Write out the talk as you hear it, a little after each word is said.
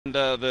And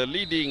the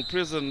leading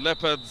Prison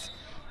Leopards,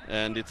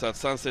 and it's at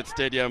Sunset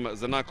Stadium.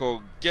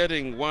 Zanaco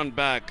getting one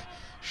back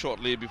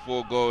shortly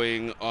before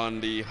going on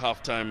the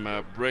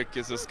halftime break.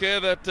 It's a scare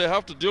that they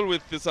have to deal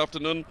with this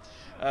afternoon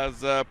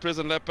as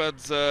Prison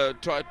Leopards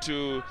try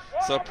to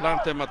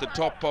supplant them at the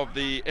top of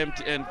the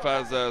MTN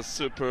FAS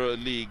Super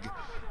League.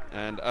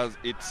 And as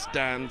it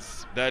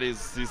stands, that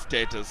is the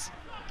status.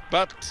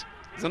 But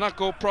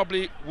Zanaco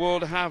probably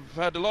would have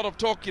had a lot of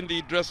talk in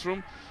the dress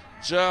room,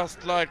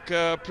 just like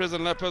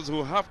Prison Leopards,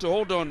 who have to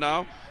hold on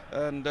now,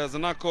 and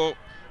Zanaco,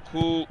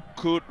 who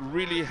could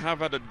really have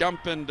had a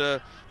dampened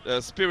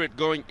spirit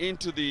going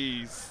into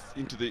the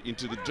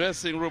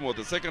dressing room or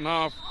the second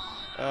half,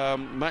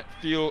 might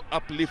feel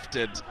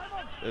uplifted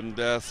and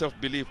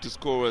self-belief to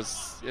score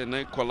an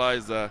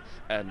equalizer,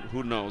 and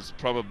who knows,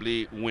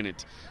 probably win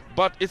it.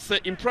 But it's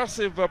the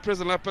impressive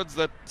Prison Leopards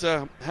that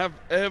have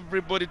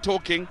everybody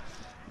talking.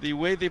 The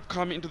way they've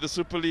come into the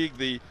Super League,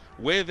 the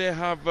way they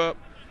have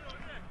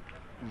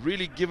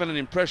really given an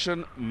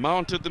impression,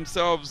 mounted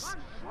themselves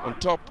on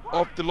top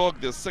of the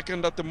log. They're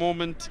second at the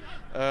moment.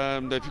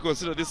 If you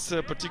consider this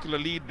particular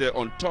lead, they're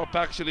on top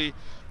actually.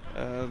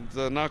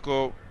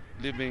 Zanaco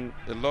leaving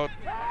a lot,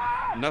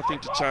 nothing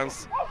to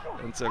chance.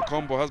 And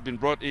Siankombo has been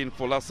brought in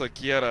for Lassa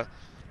Kiera,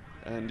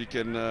 and you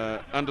can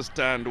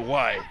understand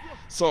why.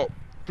 So,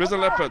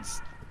 Prison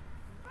Leopards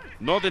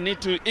know they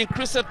need to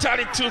increase the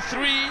tally to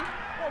 3.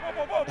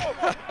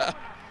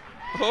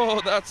 Oh,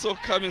 that's so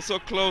coming so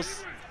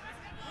close.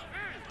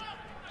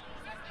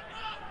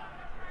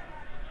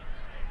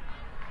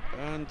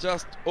 And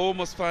just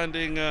almost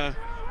finding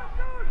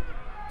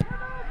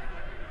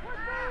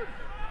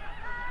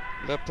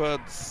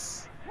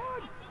Leopards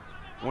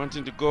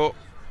wanting to go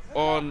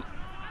on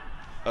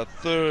a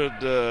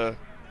third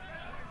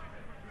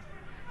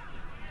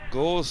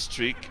goal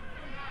streak.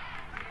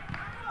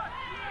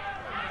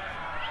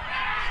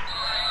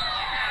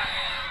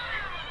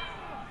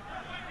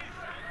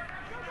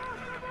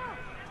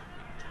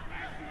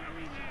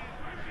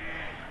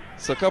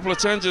 So a couple of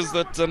changes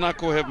that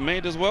Zanaco have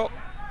made as well.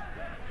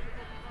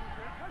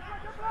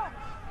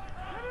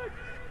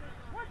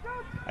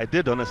 I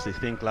did honestly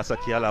think Lassa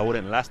Kiala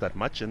wouldn't last that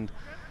much, and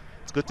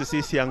it's good to see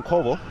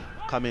Siankombo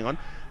coming on.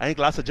 I think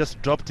Lassa just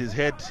dropped his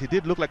head. He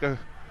did look like a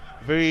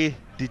very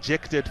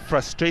dejected,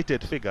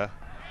 frustrated figure.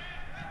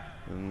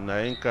 And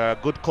I think a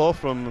good call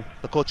from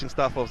the coaching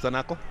staff of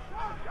Zanaco.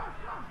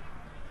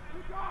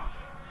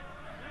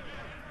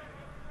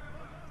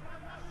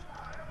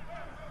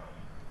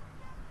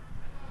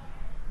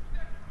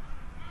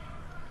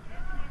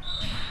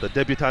 The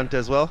debutant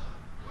as well,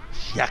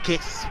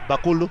 Yakes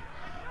Bakulu.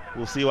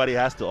 We'll see what he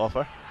has to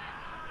offer.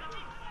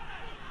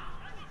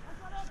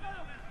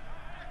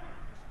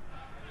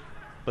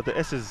 But the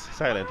S is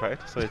silent, right?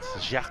 So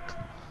it's Jacques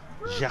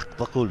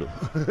Bakulu.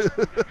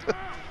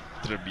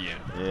 Très bien.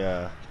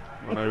 Yeah.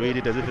 When I read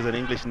it as if it's an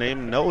English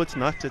name, no, it's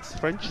not. It's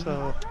French,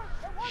 so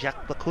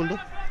Jacques Bakulu.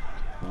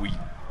 Oui.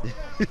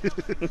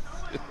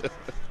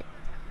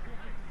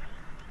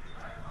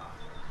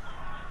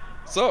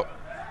 So,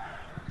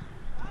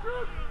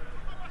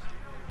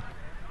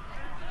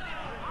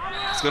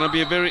 it's going to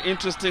be a very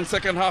interesting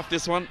second half,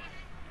 this one.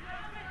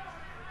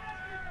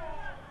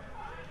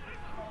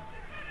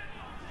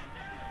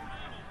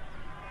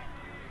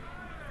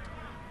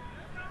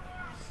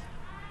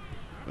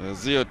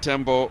 Zio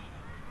Tembo.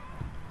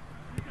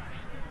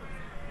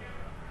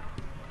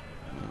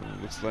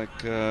 Looks like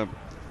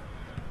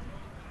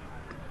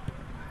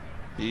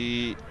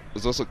he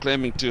was also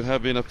claiming to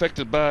have been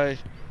affected by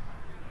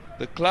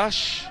the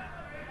clash.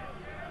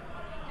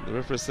 The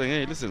referee saying,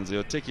 hey, listen,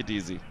 Zio, take it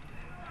easy.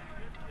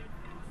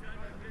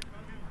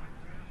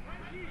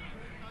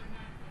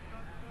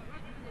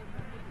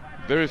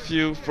 Very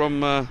few from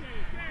the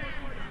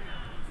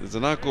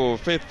Zanaco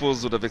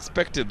faithfuls would have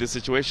expected this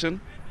situation.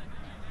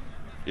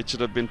 It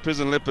should have been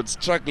Prison Leopards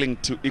struggling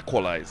to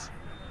equalize.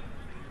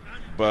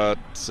 But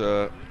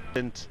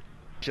and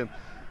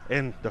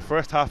the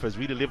first half has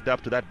really lived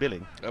up to that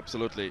billing.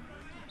 Absolutely.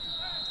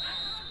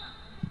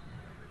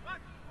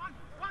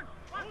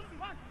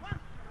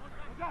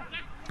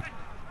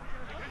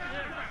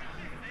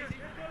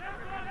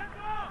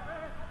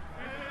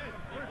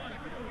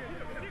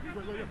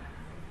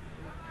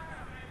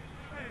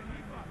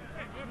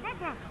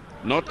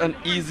 Not an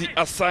easy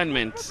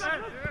assignment,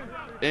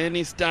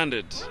 any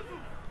standard.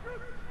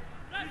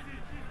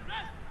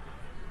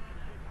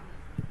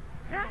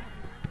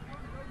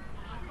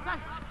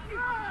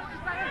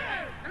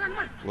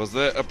 Was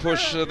there a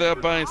push there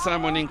by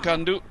Simon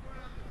Nkandu?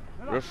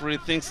 Referee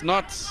thinks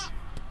not.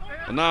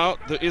 And now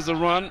there is a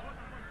run.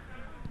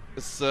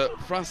 It's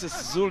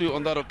Francis Zulu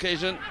on that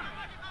occasion.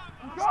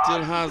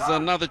 Still has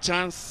another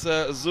chance,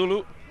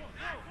 Zulu.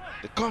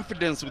 The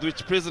confidence with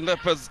which Prison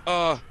Leopards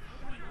are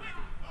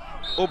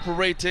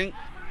operating.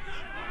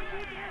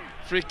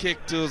 Free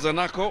kick to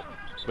Zanaco.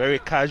 Very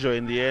casual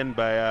in the end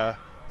by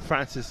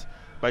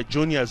by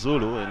Junior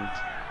Zulu, and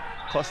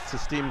costs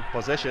his team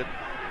possession.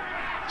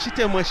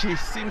 Chitemweshi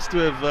seems to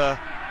have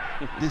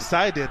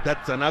decided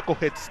that Zanaco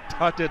had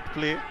started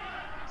play,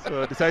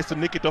 So decides to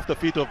nick it off the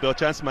feet of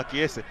Belchance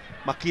Makiese.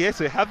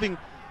 Makiese having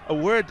a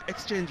word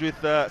exchange with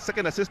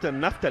second assistant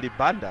Naftali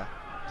Banda.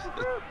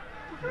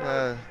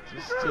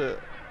 Just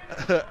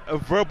a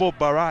verbal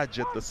barrage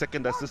at the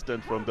second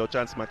assistant from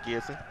Belchance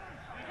Makiese.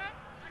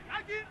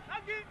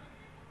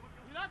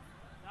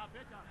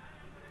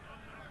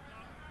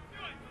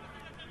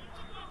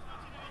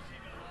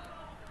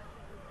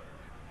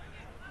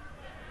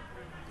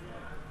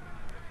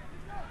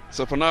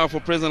 So for now, for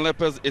Prison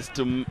Leopards, it's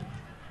to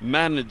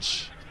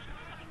manage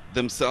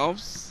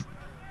themselves,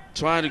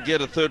 trying to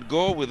get a third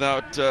goal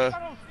without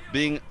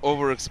being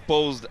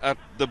overexposed at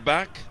the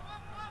back.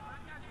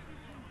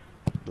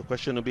 The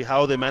question will be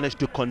how they manage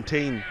to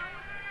contain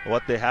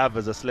what they have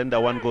as a slender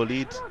one-goal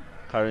lead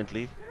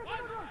currently.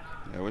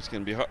 Yeah, which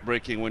can be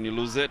heartbreaking when you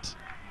lose it.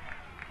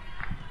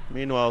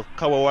 Meanwhile,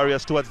 Kawa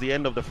Warriors towards the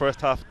end of the first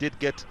half did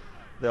get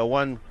their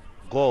one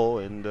goal,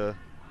 and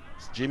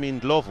it's Jimmy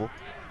Ndlovu.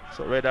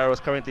 So Red Arrows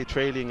currently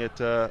trailing at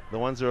the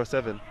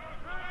 107.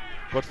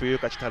 Godfrey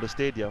Yukachitalu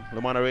Stadium.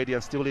 Lumana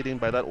Radiant still leading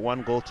by that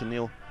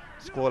 1-0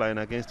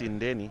 scoreline against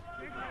Indeni.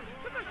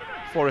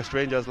 Forest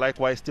Rangers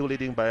likewise still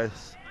leading by a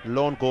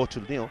lone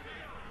 0-0.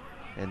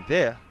 And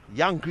there,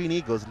 Young Green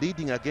Eagles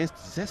leading against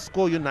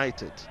Zesco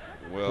United.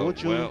 Well,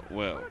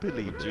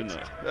 believe it? You know.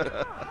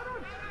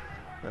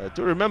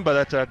 Do remember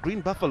that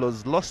Green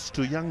Buffaloes lost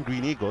to Young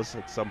Green Eagles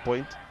at some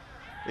point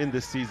in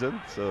this season,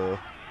 so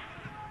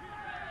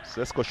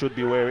Zesco should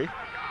be wary.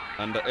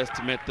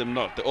 Underestimate them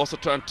not. They're also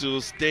trying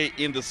to stay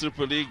in the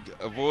Super League,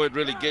 avoid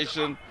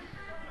relegation.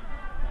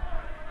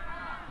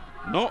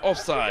 No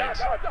offside.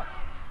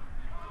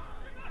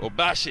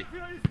 Obashi.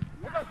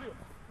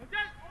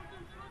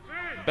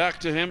 Back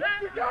to him.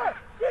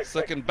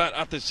 Second bat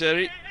at the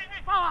Sherry.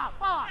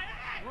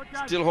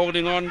 Still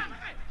holding on.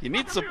 He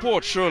needs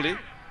support, surely.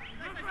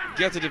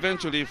 Gets it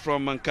eventually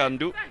from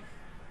Nkandu.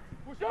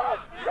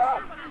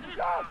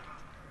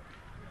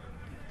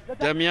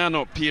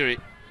 Damiano Piri.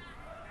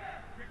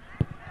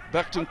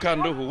 Back to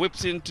Nkandu, who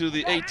whips into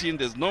the 18.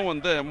 There's no one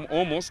there,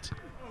 almost.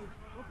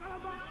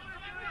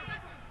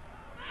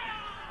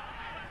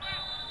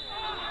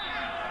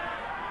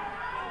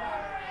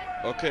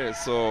 Okay,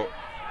 so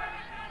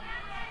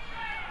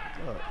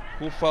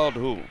who fouled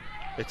who?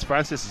 It's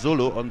Francis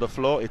Zulu on the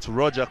floor. It's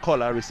Rodgers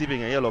Kola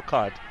receiving a yellow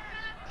card.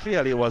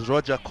 Clearly it was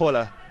Rodgers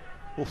Kola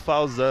who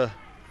fouls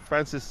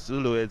Francis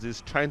Zulu as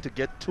he's trying to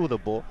get to the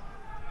ball.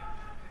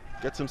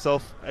 Gets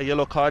himself a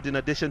yellow card in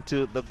addition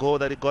to the goal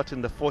that he got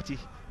in the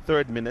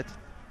 43rd minute.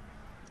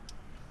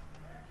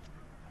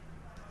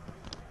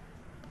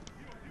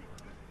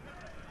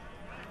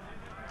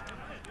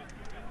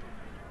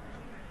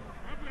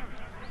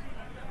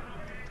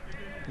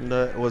 And,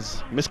 it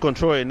was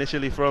miscontrol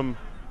initially from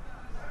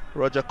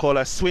Rodgers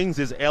Kola. Swings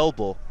his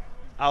elbow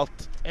out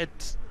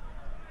at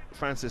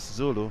Francis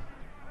Zulu.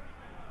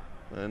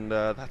 And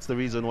that's the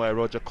reason why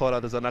Rodgers Kola,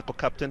 the Zanaco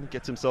captain,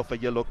 gets himself a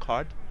yellow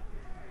card.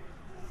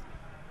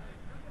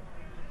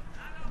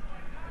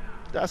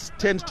 Does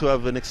tend to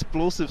have an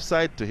explosive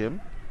side to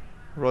him,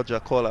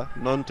 Rodgers Kola,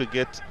 known to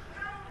get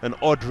an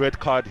odd red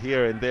card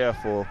here and there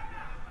for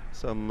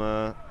some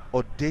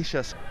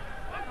audacious.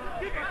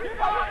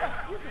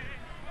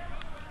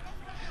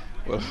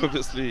 Well,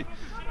 obviously,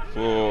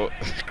 for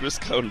Chris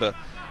Kaunda,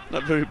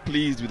 not very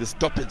pleased with the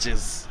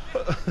stoppages,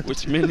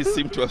 which mainly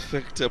seem to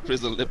affect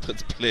Prison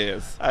Leopards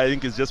players. I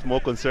think it's just more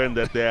concerned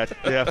that they're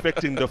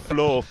affecting the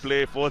flow of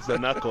play for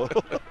Zanaco.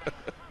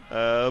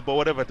 But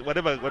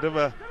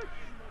whatever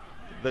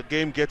the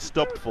game gets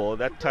stopped for,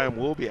 that time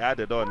will be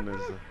added on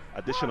as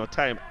additional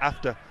time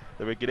after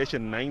the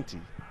regulation 90.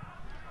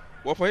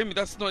 Well, for him,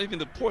 that's not even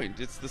the point.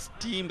 It's the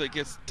steam that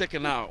gets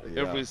taken out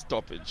every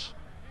stoppage.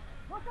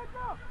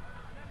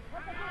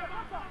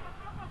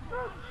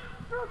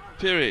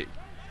 Piri.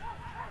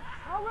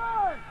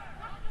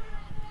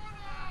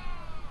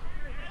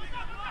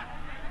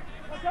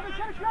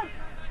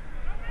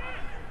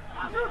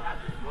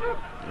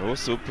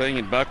 Also playing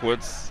it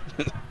backwards.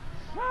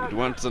 We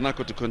want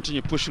Zanaco to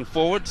continue pushing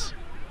forward.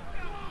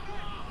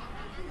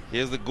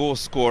 Here's the goal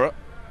scorer.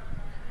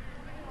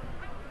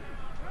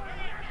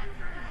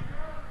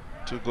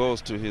 2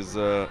 goals to his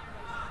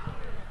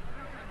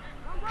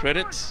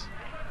credit.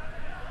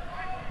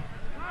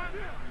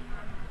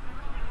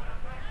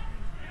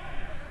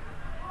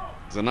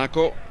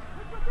 Zanaco,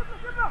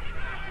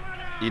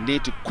 you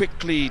need to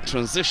quickly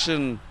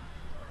transition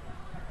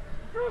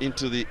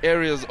into the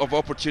areas of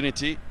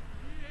opportunity.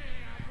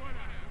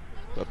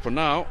 But for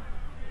now,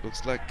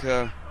 looks like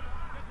they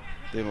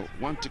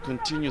want to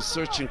continue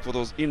searching for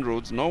those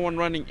inroads. No one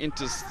running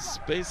into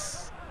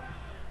space.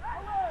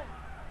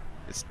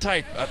 It's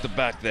tight at the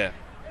back there.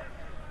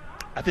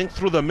 I think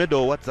through the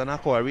middle, what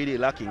Zanaco are really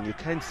lacking, you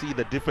can see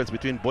the difference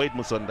between Boyd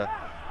Musonda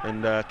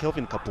and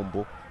Kelvin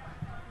Kapumbo,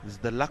 is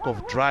the lack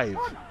of drive.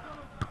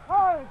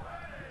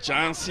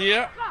 Chance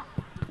here.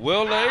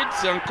 Well laid,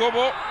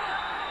 Siankombo.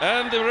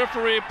 And the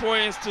referee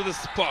points to the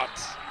spot.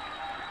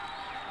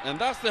 And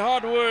that's the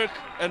hard work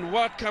and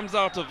what comes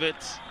out of it.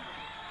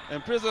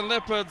 And Prison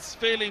Leopards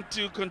failing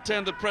to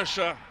contend the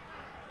pressure.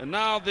 And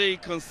now they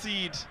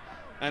concede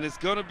and it's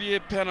going to be a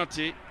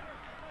penalty.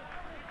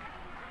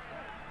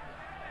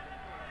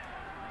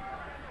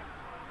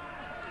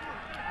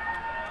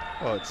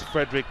 Oh, it's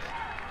Frederick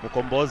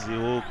Mukombozi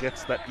who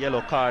gets that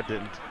yellow card,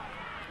 and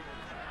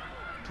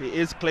he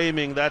is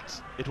claiming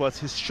that it was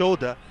his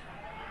shoulder,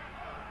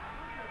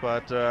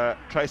 but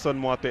Trison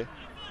Mwape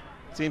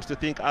seems to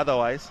think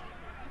otherwise.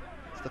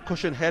 It's the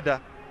cushion header,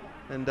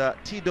 and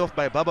teed off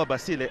by Baba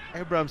Basile,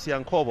 Abraham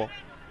Siankombo,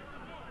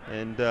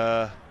 and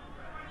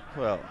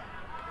well,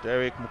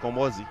 Derek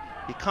Mukombozi.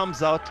 He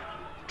comes out,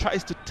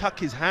 tries to tuck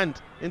his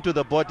hand into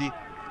the body.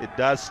 It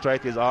does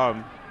strike his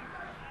arm,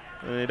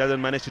 and he doesn't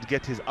manage to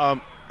get his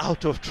arm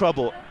out of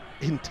trouble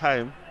in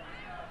time.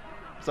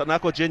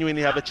 Zanaco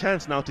genuinely have a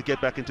chance now to get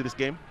back into this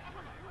game.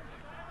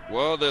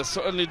 Well, they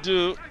certainly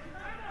do.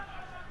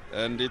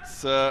 And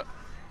it's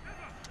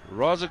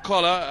Rodgers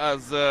Kola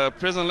as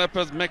Prison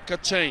Leopards make a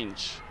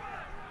change.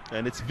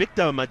 And it's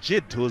Victor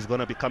Majid who's going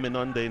to be coming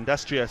on, the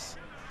industrious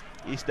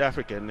East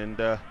African,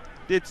 and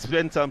did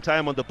spend some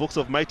time on the books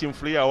of Mighty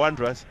Mflia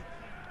Wanderers.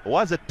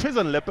 Was at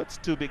Prison Leopards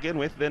to begin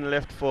with, then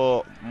left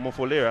for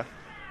Mofolera,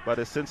 but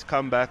has since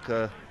come back,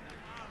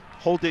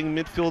 holding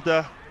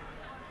midfielder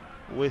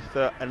with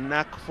a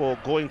knack for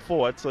going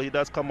forward, so he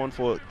does come on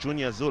for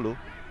Junior Zulu.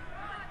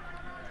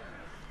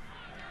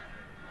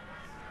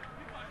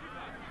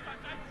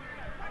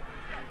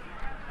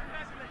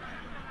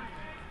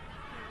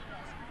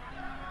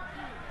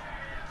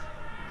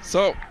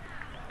 So,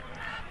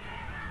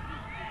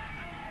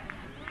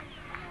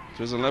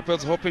 Prison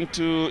Leopards hoping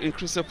to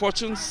increase their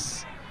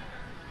fortunes.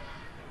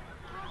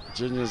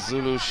 Junior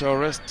Zulu shall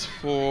rest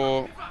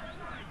for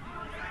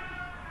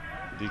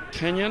the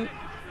Kenyan.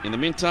 In the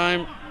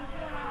meantime,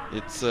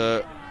 it's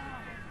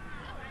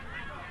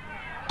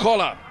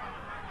Kola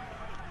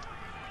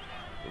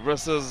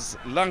versus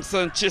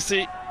Langston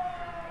Chisi.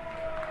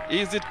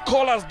 Is it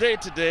Kola's day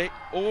today,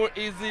 or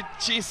is it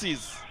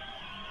Chisi's?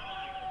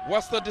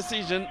 What's the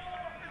decision?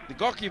 The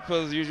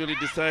goalkeepers usually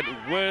decide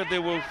where they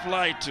will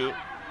fly to.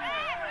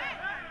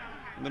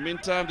 In the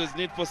meantime, there's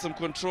need for some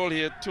control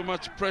here. Too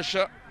much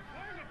pressure.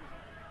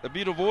 A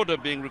bit of order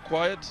being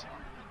required.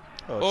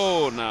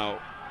 Oh, now,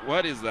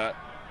 what is that?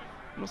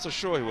 I'm not so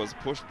sure he was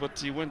pushed, but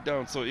he went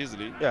down so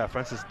easily. Yeah,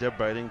 Francis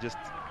Debra, I think, just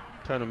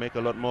trying to make a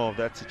lot more of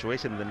that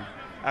situation than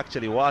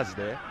actually was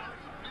there.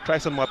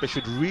 Trison Mwape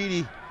should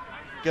really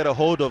get a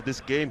hold of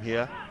this game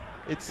here.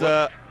 It's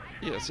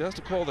yes, he has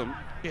to call them.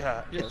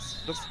 Yeah,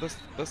 yes,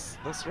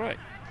 that's right.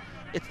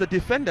 It's the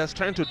defenders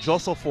trying to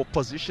jostle for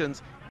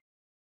positions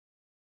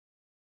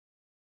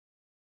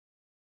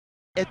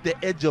at the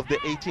edge of the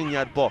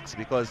 18-yard box,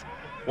 because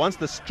once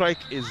the strike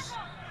is...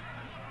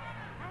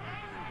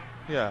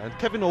 Yeah, and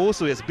Kevin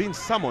Owusu has been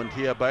summoned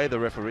here by the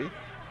referee.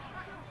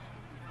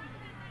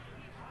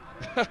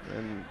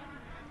 And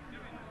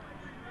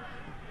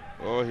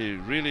oh, he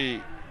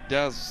really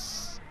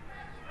does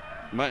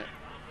might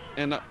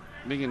end up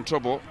being in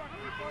trouble.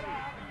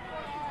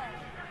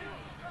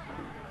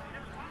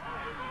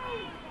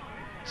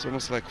 It's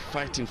almost like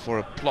fighting for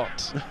a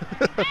plot.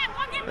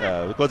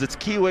 Yeah, because it's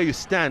key where you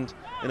stand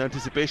in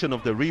anticipation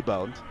of the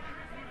rebound.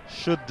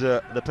 Should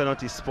the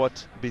penalty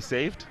spot be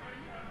saved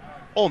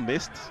or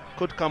missed,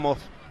 could come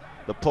off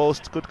the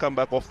post, could come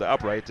back off the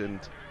upright, and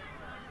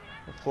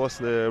of course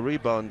the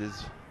rebound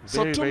is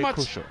very, very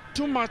crucial.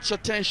 Too much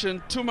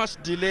attention, too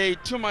much delay,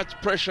 too much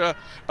pressure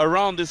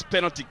around this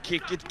penalty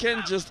kick. It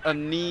can just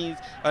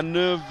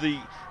unnerve the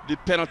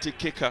penalty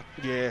kicker.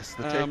 Yes,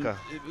 the taker.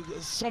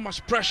 So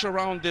much pressure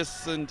around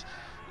this, and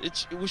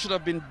we should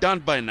have been done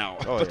by now.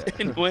 Oh, but yeah.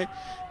 Anyway,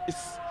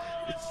 it's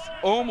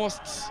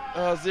almost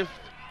as if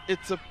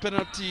it's a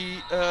penalty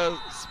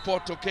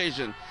spot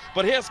occasion.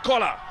 But here's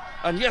Kola,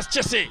 and here's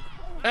Chisi,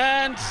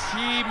 and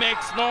he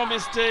makes no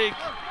mistake.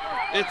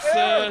 It's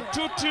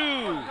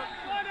 2-2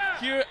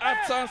 here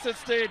at Sunset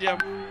Stadium,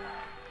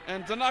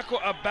 and Zanaco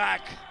are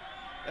back,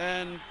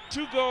 and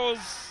 2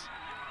 goals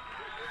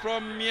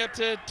from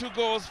Miete, 2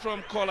 goals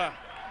from Kola,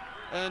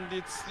 and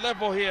it's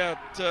level here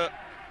at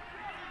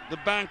the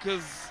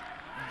Bankers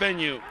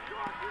venue.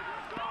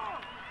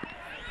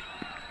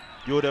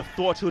 You would have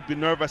thought he would be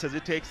nervous as he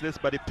takes this,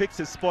 but he picks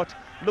his spot,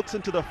 looks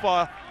into the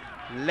far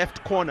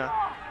left corner,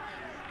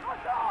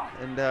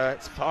 and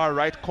it's far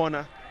right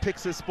corner,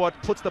 picks his spot,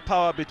 puts the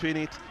power between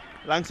it.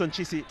 Langston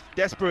Chisi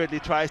desperately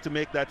tries to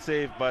make that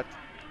save, but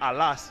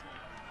alas,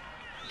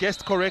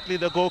 guessed correctly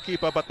the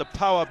goalkeeper, but the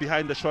power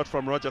behind the shot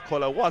from Rodgers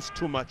Kola was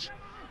too much,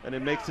 and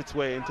it makes its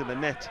way into the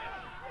net.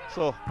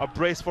 So a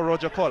brace for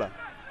Rodgers Kola.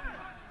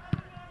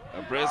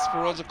 A brace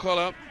for Rodgers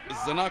Kola. It's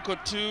Zanaco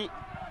 2,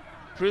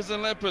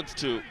 Prison Leopards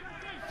 2.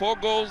 4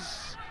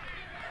 goals,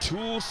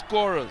 2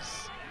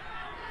 scorers.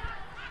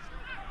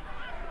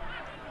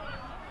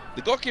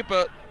 The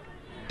goalkeeper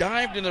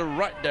dived in the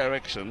right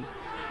direction,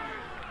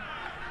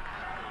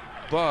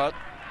 but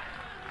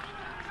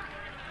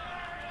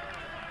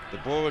the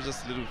ball was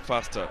just a little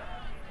faster.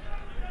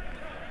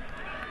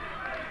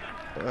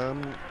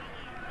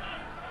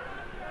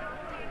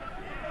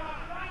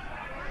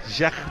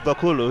 Jacques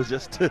Bakulu is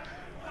just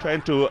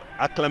trying to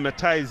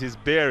acclimatize his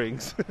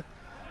bearings.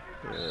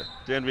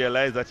 Didn't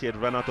realize that he had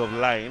run out of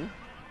line.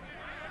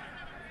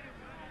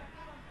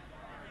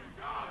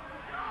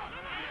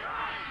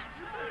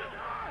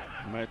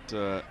 Might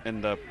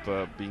end up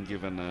being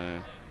given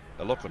a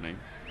local name,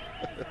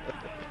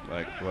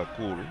 like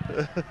cool.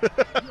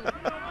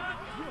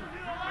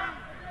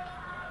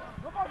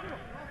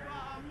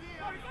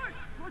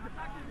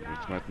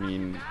 Which might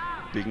mean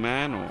big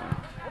man or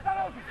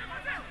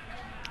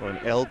an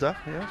elder,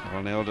 yeah. Or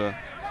an elder.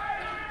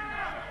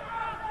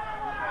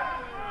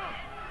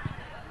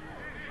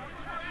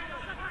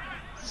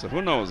 So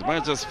who knows?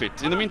 Might just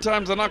fit. In the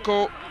meantime,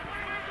 Zanaco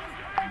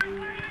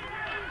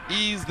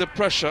ease the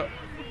pressure.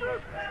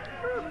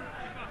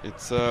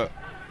 It's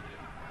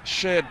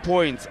shared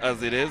points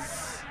as it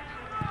is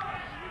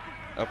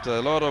after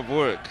a lot of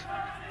work.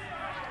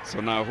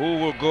 So now who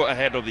will go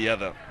ahead of the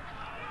other?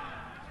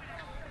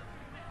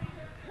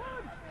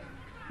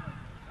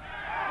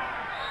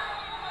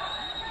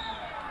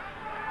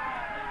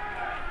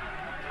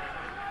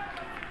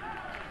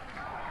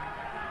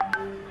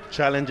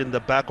 Challenge in the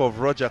back of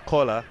Rodgers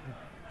Kola.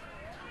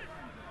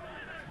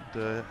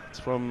 It's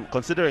from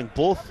considering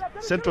both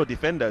central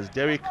defenders,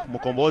 Derek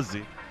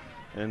Mukombozi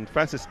and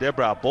Francis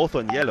Debra, are both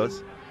on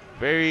yellows.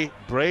 Very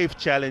brave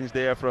challenge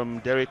there from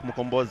Derek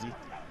Mukombozi.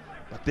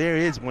 But there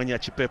is Mwenya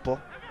Chipepo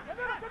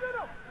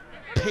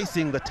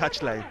pacing the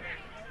touchline,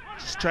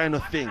 just trying to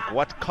think,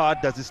 what card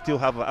does he still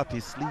have up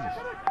his sleeve?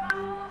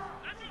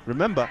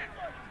 Remember,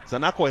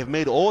 Zanaco have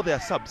made all their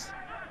subs.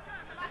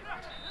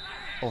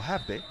 Or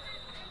have they?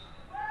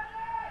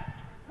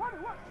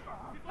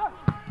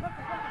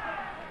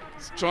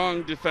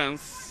 Strong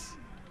defense,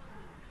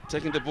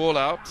 taking the ball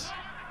out.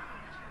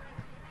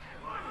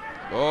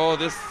 Oh,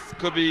 this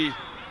could be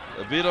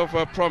a bit of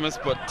a promise,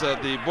 but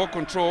the ball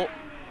control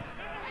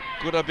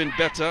could have been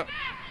better.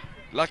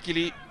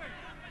 Luckily,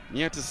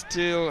 Nieta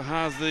still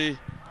has the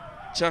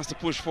chance to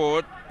push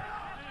forward,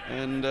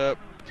 and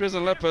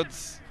Prison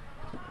Leopards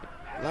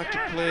like to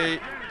play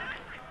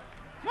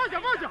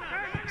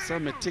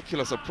some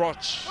meticulous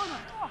approach.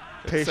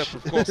 Except,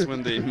 of course,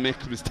 when they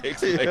make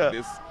mistakes like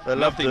this.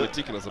 Nothing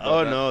meticulous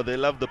about that. No, they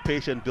love the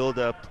patient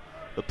build-up,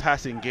 the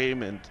passing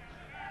game, and,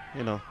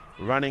 you know,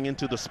 running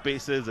into the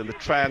spaces and the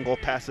triangle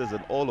passes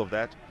and all of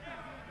that.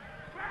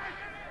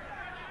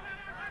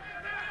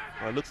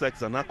 Well, it looks like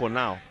Zanaco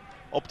now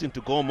opting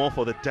to go more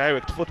for the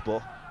direct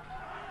football.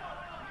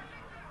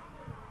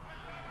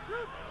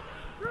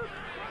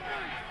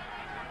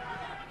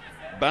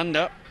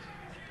 Banda.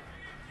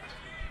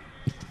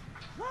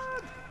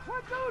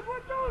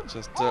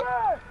 Just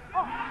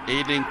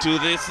aiding to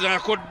this.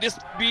 Could this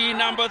be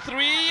number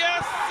 3?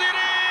 Yes, it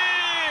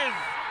is!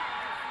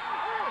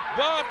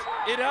 But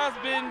it has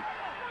been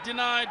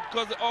denied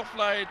because the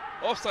offside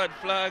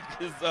flag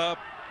is up.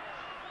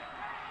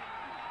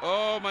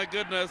 Oh my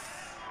goodness.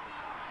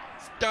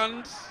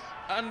 Stunned,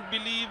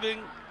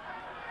 unbelieving.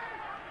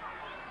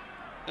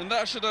 And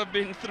that should have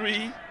been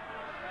 3.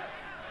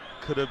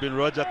 Could have been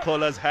Rodgers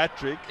Kola's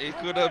hat-trick. It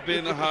could have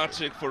been a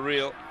hat-trick for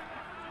real.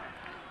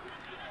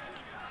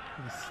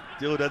 He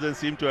still doesn't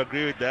seem to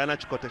agree with Diana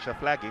Chikotesha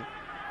flagging.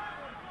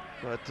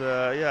 But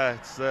yeah,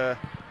 it's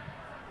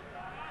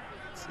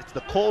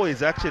the call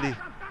is actually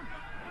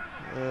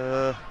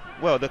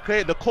well,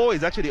 the call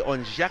is actually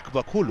on Jacques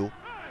Bakulu,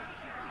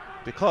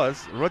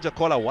 because Rodgers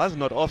Kola was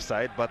not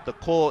offside, but the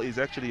call is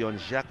actually on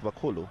Jacques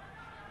Bakulu.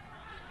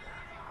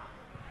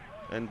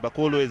 And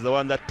Bakulu is the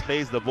one that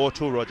plays the ball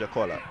to Rodgers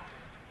Kola.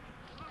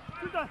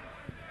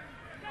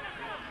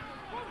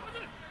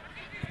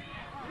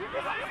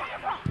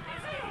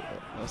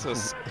 That's a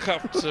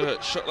scuffed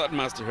shot that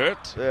must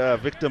hurt. Yeah,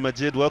 Victor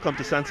Majid, welcome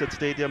to Sunset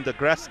Stadium. The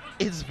grass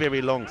is very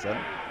long, son.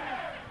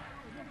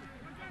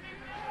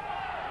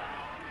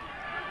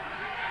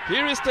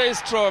 Here he stays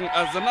strong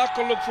as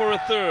Zanaco look for a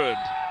third.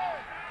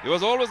 It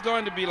was always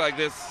going to be like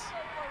this.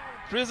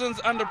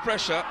 Prison's under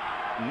pressure,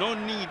 no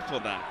need for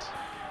that.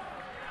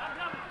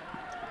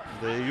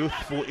 The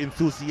youthful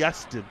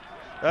enthusiasm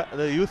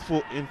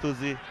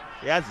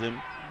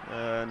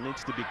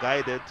needs to be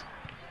guided.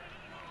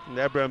 And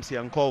Abraham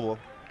Siankombo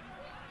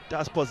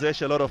does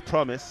possess a lot of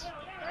promise,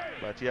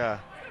 but yeah,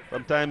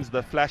 sometimes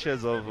the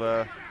flashes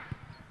of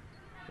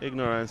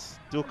ignorance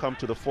do come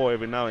to the fore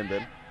every now and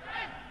then.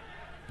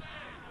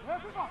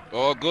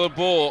 Oh, good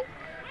ball.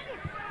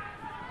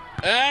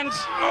 And,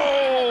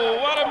 oh,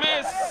 what a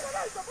miss.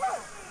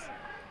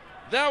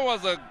 That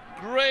was a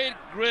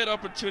great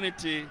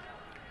opportunity.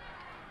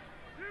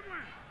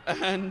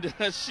 And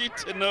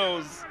Shita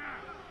knows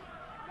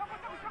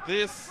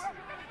this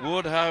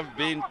would have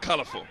been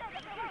colorful.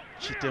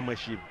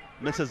 Chitemweshi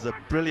misses a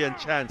brilliant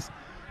chance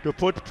to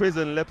put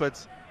Prison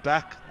Leopards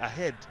back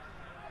ahead.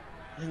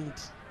 And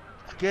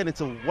again,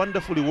 it's a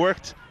wonderfully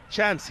worked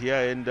chance here,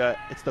 and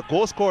it's the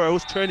goal scorer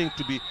who's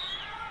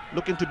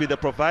looking to be the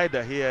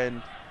provider here,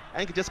 and I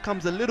think it just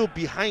comes a little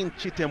behind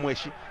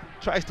Chitemweshi,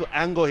 tries to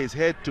angle his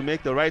head to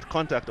make the right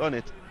contact on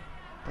it,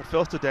 but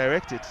fails to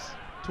direct it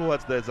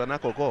towards the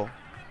Zanaco goal.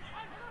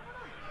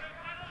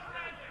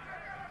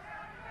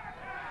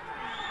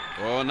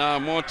 Oh, now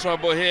more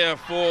trouble here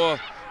for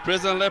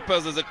Prison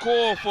Leopards, there's a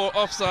call for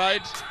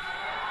offside.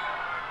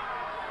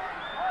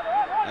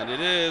 And it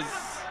is.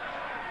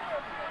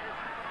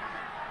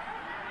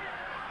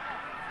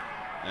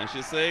 And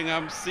she's saying,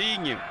 I'm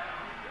seeing you.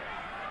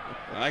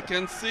 I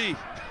can see.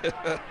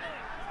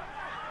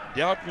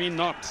 Doubt me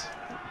not.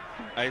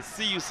 I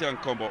see you,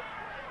 Siankombo.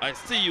 I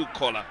see you,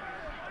 Kola.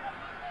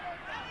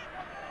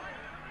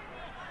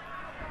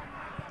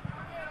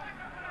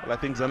 Well, I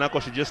think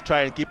Zanaco should just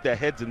try and keep their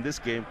heads in this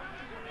game.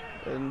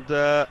 And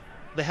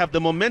they have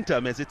the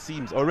momentum, as it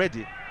seems,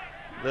 already.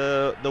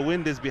 The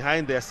wind is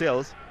behind their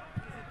sails.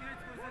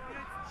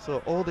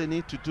 So all they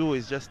need to do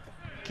is just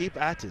keep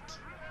at it.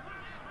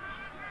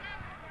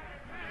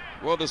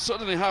 Well, they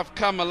certainly have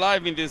come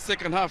alive in the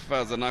second half,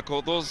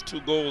 Zanaco. Those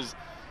 2 goals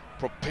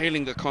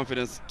propelling the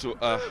confidence to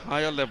a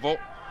higher level.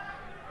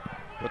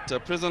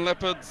 But Prison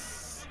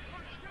Leopards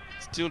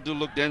still do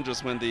look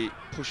dangerous when they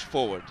push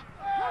forward.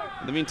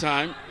 In the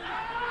meantime,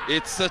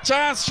 it's a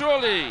chance,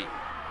 surely.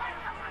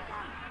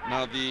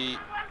 Now the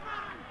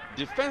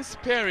defense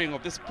pairing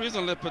of this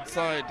Prison Leopard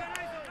side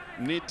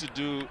need to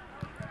do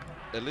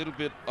a little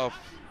bit of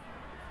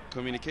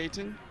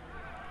communicating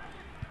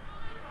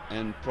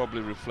and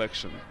probably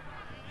reflection.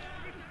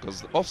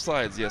 Because the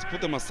offsides, yes,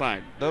 put them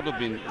aside. Those have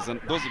been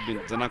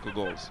Zanaco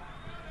goals.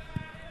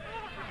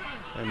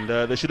 And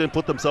they shouldn't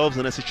put themselves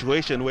in a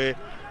situation where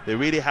they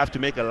really have to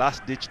make a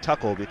last-ditch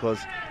tackle, because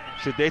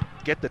should they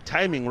get the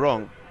timing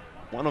wrong,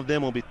 one of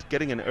them will be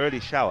getting an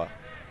early shower.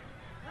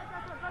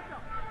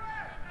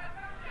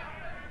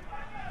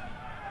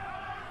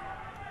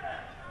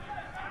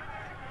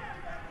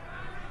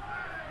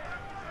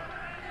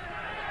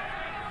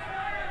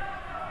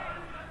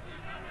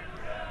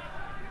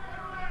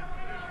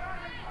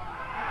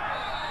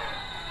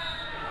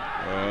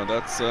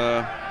 That's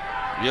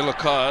a yellow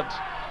card.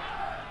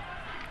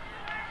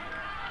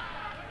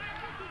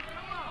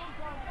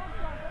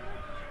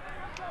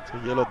 It's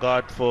a yellow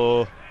card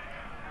for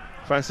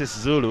Francis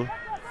Zulu.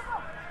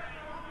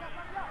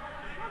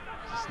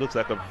 This looks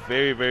like a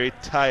very, very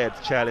tired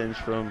challenge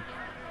from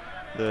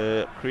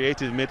the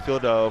creative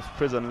midfielder of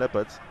Prison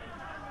Leopards.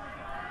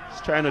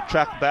 He's trying to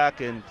track back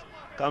and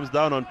comes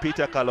down on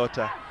Peter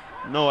Kalota.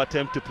 No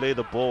attempt to play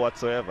the ball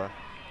whatsoever.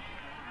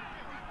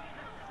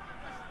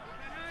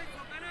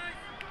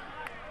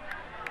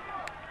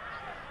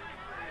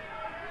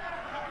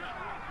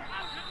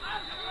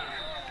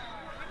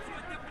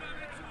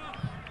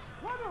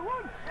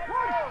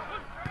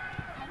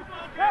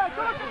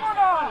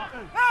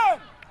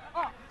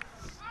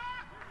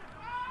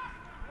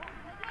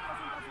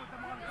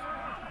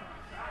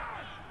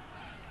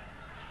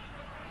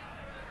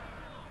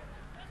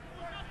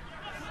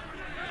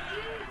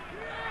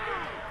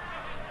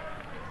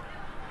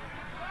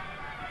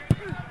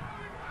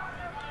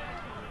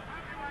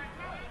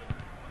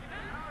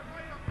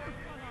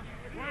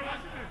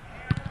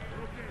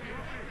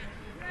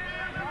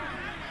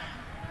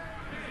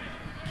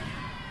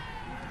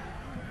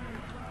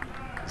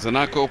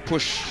 Zanaco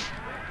push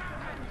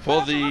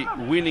for the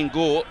winning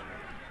goal.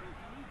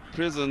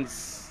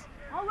 Prisons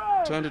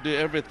trying to do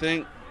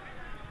everything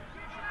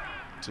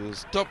to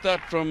stop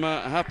that from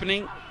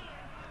happening.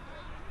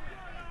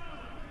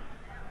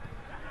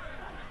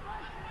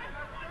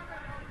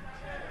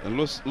 And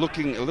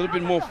looking a little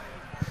bit more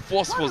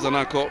forceful,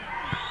 Zanaco.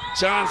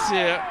 Chance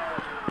here.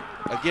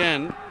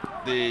 Again,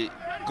 they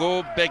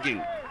go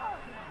begging.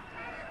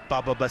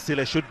 Baba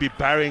Basile should be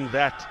barring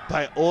that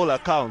by all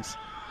accounts.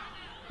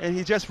 And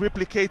he just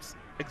replicates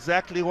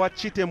exactly what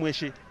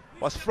Chitemweshi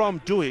was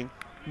from doing,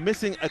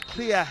 missing a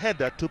clear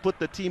header to put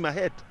the team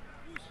ahead.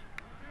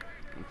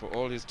 And for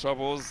all his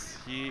troubles,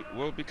 he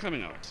will be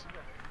coming out.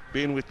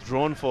 Being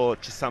withdrawn for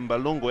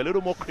Chisambalungu, a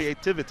little more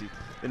creativity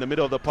in the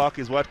middle of the park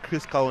is what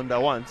Chris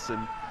Kaunda wants.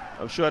 And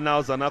I'm sure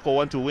now Zanaco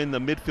want to win the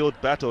midfield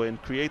battle and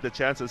create the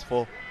chances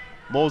for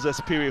Moses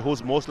Piri,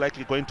 who's most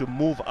likely going to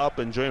move up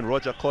and join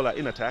Rodgers Kola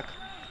in attack.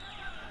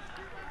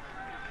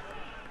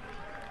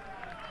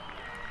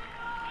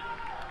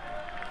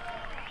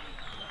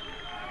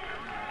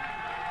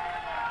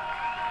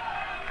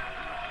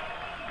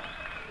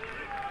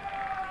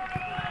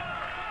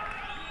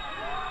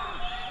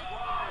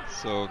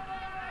 So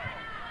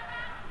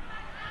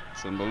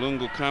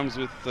Sambalungu comes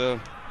with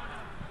a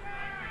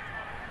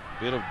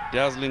bit of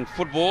dazzling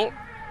football.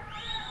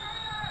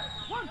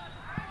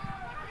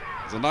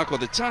 Zanaco,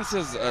 the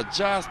chances are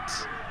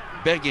just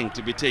begging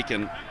to be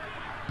taken.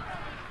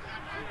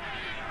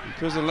 The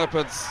Prison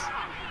Leopards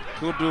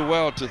could do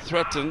well to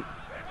threaten,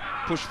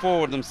 push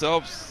forward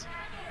themselves.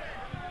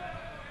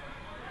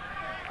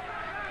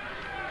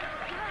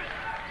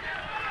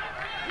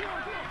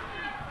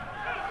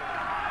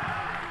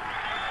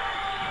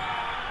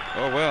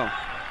 Oh well.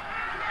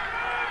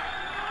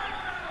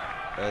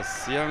 A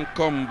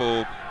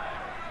Siankombo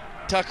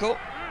tackle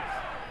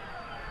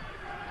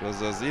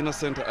was as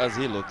innocent as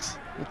he looks.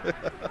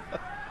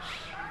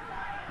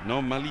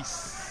 No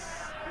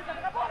malice.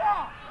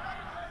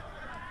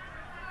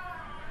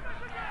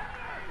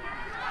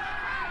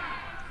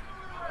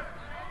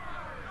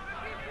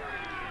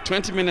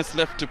 "20 minutes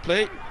left to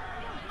play.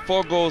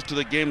 4 goals to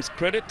the game's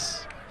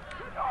credit.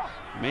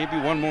 Maybe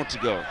one more to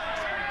go.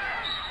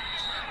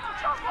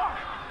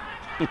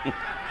 The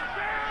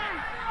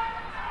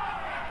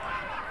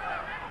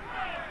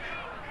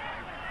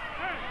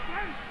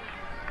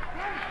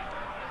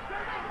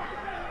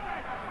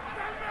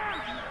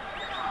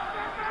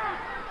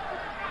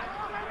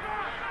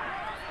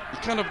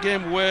kind of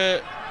game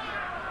where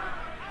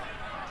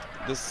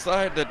the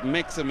side that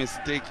makes a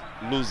mistake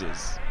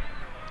loses.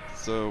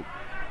 So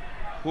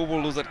who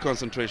will lose that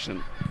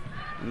concentration?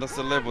 And that's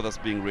the level that's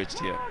being reached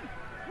here.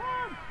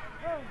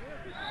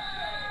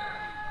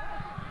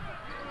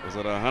 Was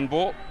it a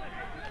handball?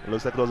 It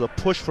looks like it was a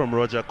push from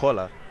Rodgers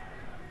Kola,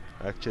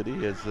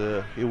 actually, as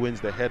he wins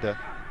the header.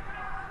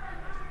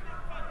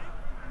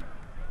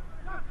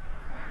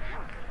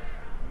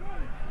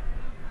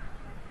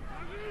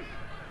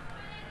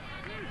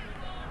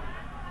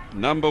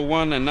 Number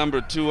 1 and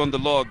number 2 on the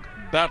log,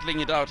 battling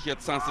it out here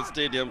at Sunset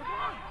Stadium.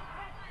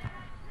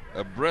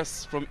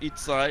 Abreast from each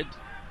side.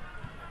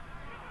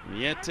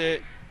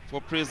 Miete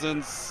for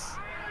Prisons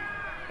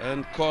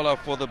and Kola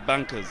for the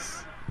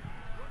Bankers.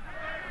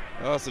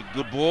 That's a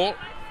good ball.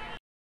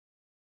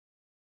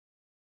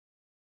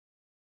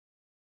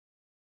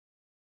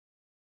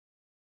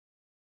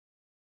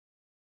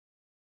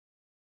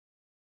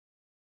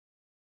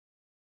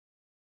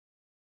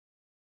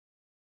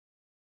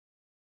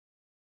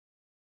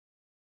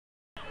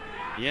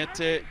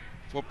 Miete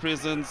for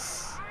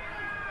Prisons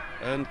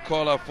and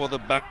Kola for the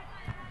back.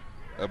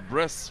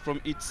 Abreast from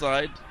each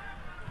side.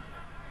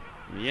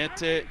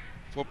 Miete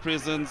for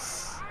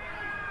Prisons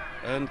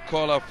and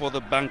Kola for the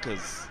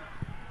Bankers.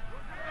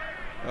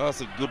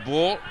 That's a good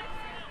ball.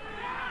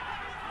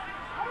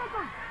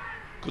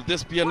 Could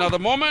this be another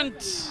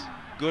moment?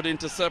 Good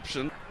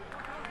interception.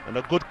 And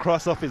a good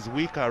cross off his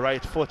weaker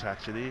right foot,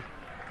 actually.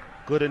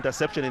 Good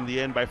interception in the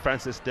end by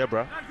Francis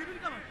Debra.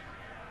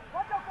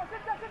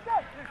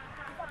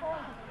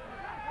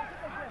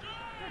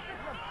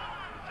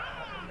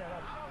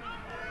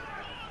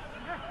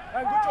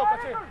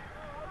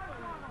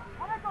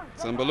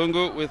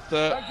 Sambalungu with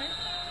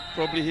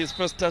probably his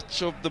first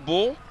touch of the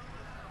ball.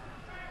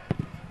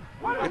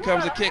 Here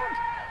comes a kick.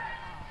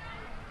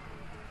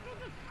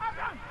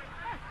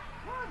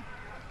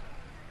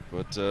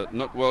 But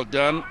not well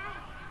done.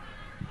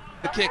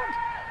 The kick.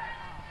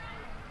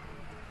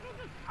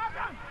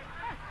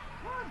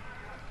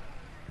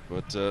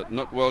 But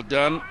not well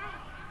done.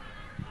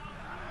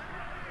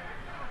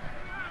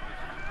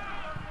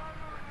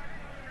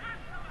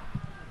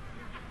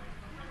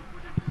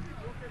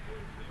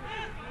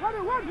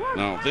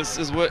 Now this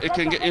is where it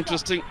can get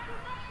interesting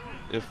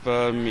if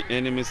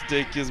any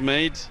mistake is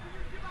made.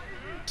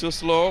 Too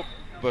slow,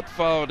 but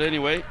fouled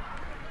anyway.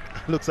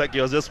 Looks like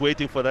he was just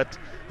waiting for that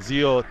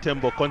zero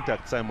tempo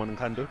contact, Simon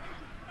Nkandu,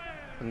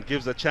 and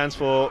gives a chance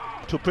to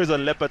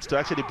Prison Leopards to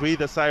actually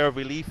breathe a sigh of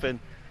relief and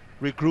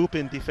regroup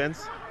in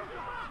defense.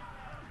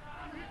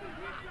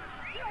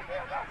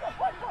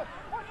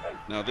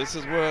 Now this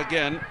is where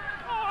again,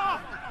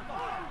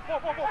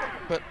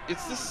 but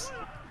it's this.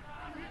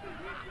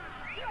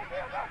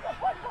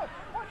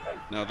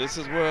 Now this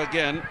is where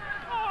again,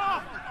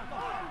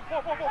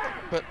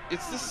 but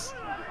it's this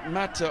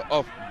matter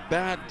of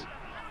bad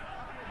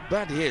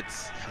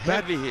hits,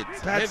 heavy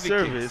hits, bad heavy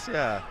service, kicks.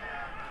 yeah,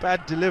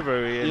 bad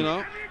delivery. And you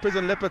know,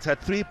 Prison Leopards had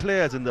 3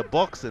 players in the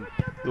box and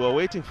they were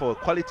waiting for a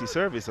quality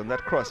service on that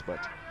cross,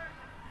 but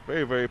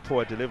very, very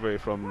poor delivery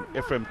from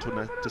Ephraim to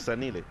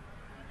Sanile.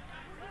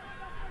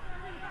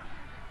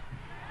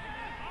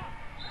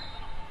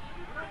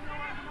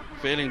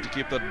 Failing to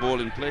keep that ball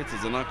in place.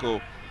 It's a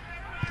Zanaco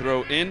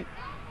throw in.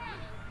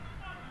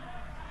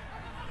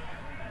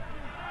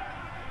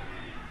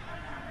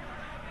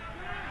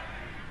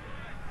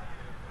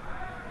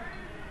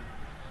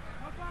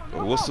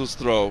 Owusu's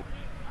throw.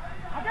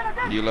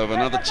 You'll have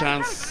another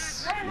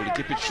chance. Will he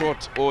keep it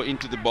short or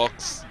into the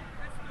box?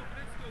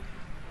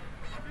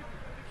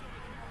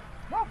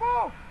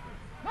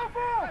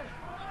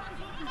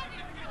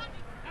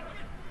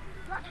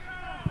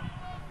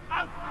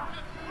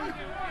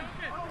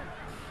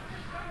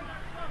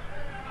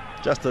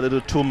 Just a little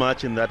too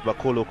much in that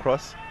Bakolo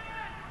cross.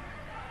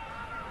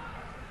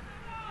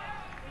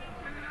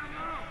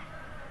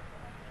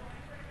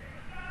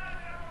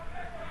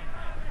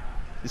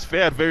 He's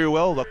fared very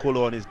well,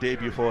 Bakolo, on his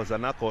debut for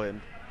Zanaco, and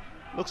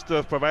looks to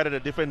have provided a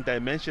different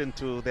dimension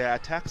to their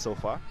attack so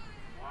far.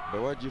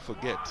 But why'd you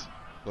forget?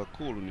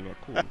 Bakolo ni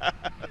Bakolo.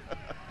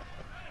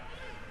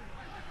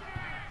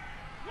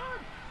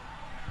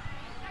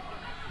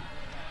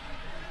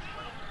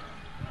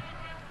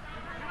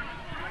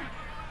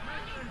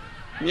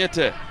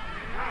 Miete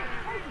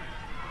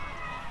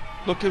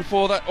looking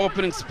for that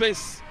opening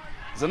space.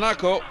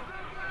 Zanaco,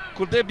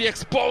 could they be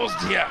exposed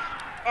here?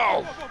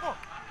 Oh!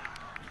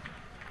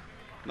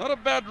 Not a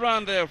bad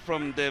run there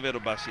from David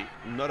Obashi.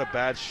 Not a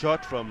bad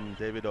shot from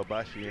David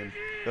Obashi, and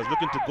he was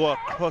looking to go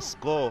across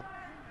goal,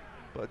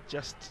 but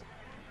just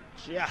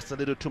a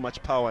little too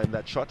much power in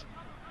that shot.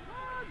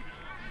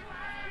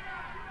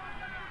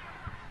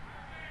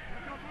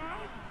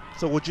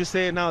 So would you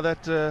say now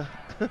that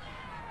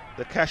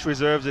The cash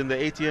reserves in the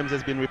ATMs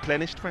has been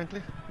replenished,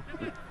 frankly.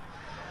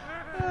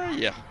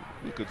 Yeah,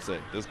 you could say.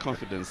 There's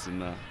confidence in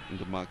the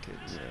market.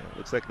 Yeah,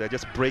 looks like they're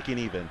just breaking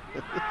even.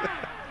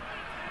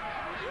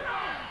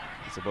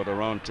 It's about a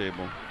round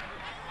table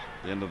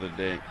at the end of the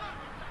day.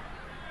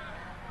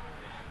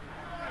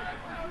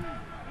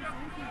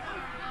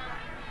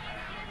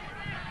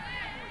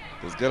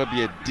 There's got to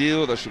be a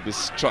deal that should be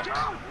struck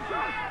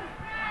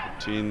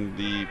between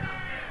the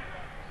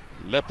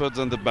Leopards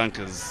and the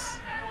Bankers.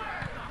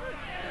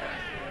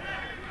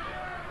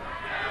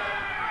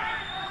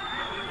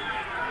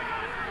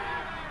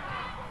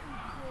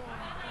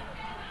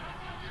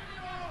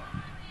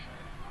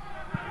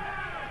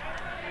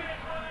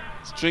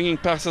 Stringing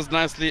passes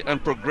nicely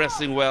and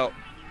progressing well.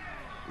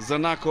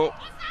 Zanaco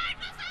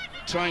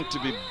trying to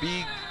be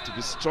big, to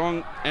be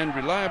strong and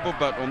reliable,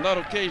 but on that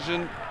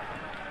occasion,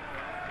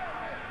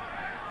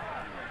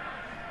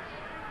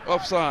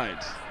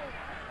 offside.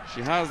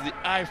 She has the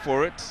eye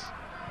for it,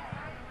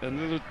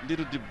 and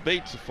little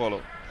debate to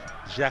follow.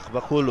 Jacques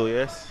Bakulu,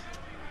 yes,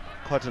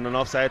 caught in an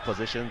offside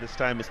position. This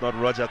time it's not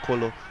Rodgers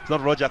Kola. It's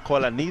not Rodgers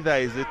Kola. Neither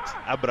is it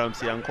Abraham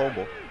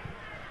Siankombo.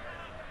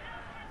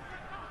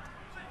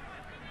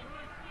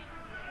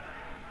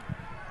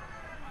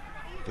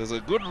 There's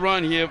a good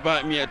run here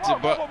by Miati,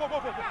 but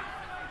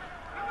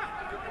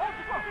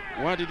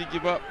why did he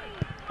give up?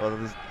 Well,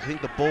 I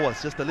think the ball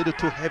was just a little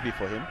too heavy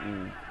for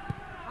him.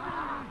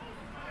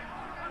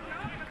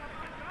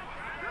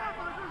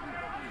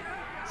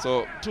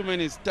 So too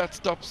many start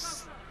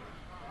stops.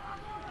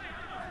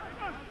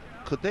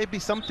 Could there be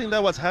something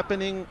that was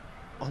happening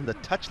on the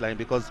touchline?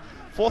 Because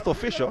fourth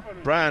official,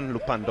 Brian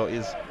Lupando,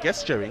 is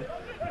gesturing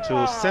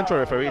to central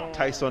referee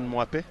Tyson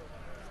Mwape.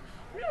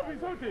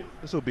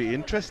 This will be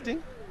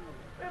interesting.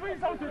 Yes,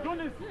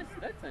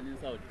 that's an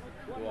insult.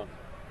 Wow.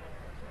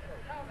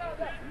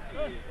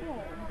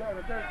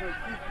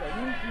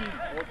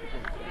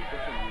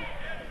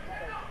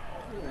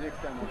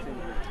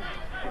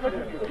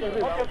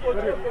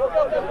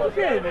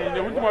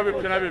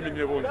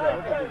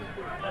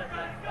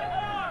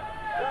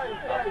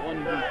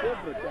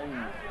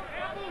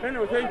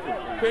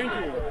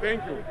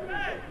 Thank you.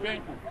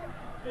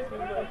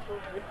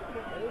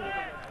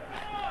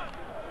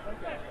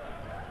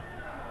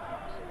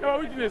 No,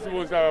 witness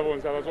was I've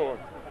insulted.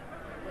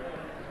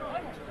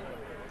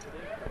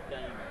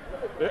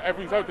 I've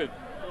insulted.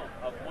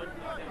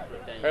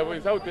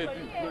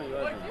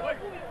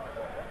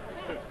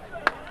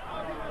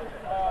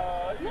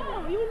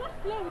 No, you will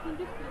not play within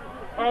this.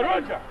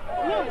 Roger.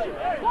 No,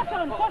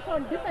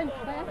 caution, defense,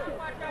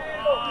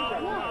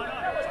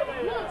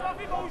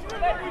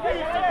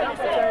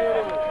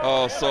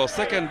 Oh, so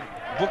second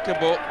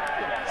bookable,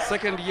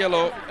 second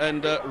yellow,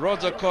 and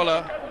Rodgers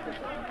Kola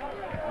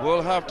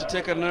will have to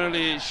take an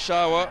early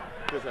shower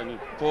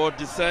for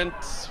dissent.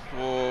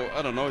 For,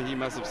 I don't know, he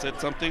must have said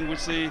something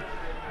which the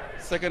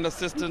second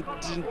assistant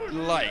didn't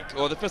like,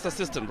 or the first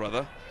assistant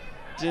rather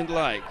didn't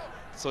like.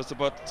 So it's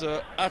about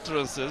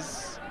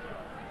utterances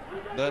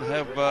that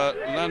have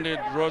landed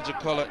Rodgers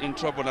Kola in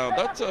trouble now.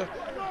 That's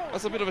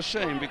a bit of a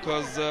shame,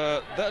 because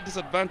that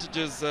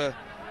disadvantages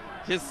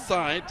his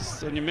side.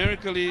 So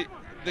numerically,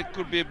 there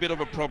could be a bit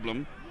of a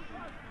problem.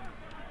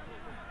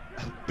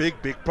 Big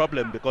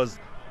problem, because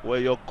where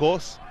your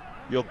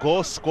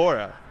goal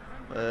scorer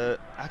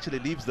actually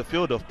leaves the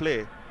field of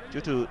play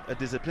due to a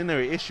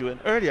disciplinary issue.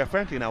 And earlier,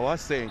 Franklin, I was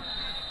saying,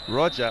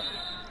 Roger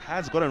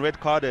has gotten red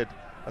carded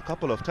a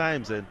couple of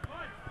times, and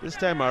this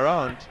time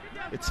around,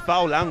 it's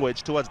foul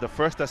language towards the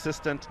first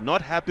assistant.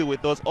 Not happy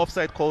with those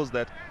offside calls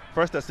that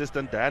first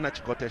assistant Diana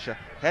Chikotesha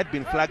had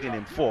been flagging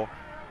him for.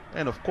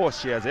 And of course,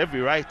 she has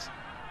every right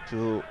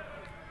to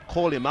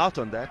call him out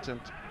on that.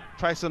 And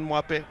Tyson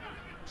Mwape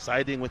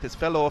siding with his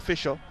fellow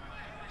official.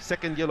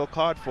 Second yellow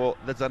card for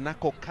the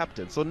Zanaco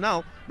captain. So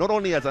now, not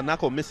only is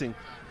Zanaco missing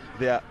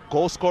their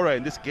goal scorer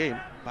in this game,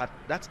 but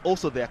that's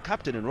also their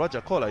captain in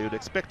Rodgers Kola. You'd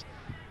expect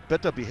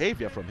better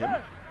behavior from him.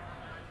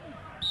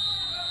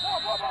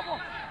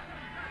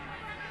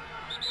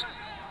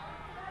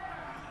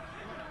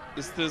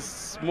 It's the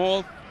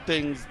small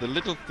things, the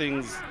little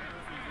things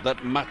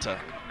that matter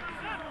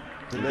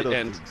in the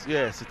end. Things.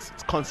 Yes, it's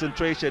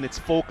concentration, it's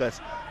focus.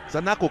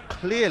 Zanaco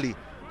clearly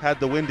had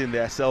the wind in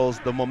their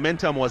sails. The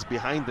momentum was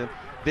behind them.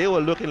 They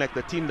were looking like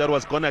the team that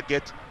was going to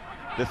get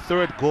the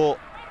third goal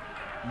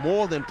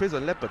more than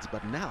Prison Leopards.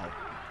 But now,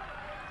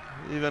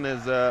 even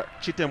as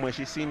Chitem, when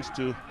she seems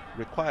to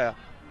require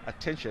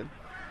attention,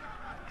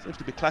 seems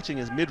to be clutching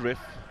his midriff,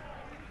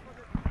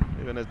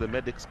 even as the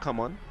medics come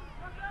on.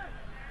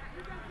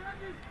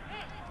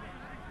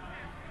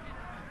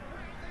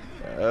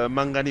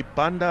 Mangani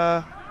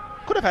Banda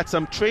could have had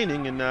some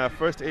training in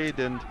first aid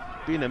and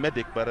being a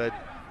medic, but I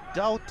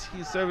doubt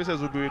his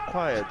services would be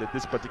required at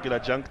this particular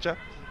juncture.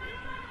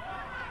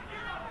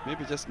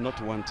 Maybe just not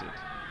wanted.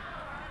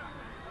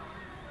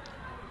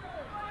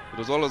 It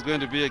was always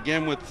going to be a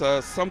game with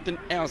something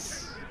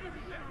else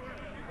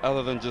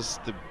other than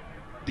just the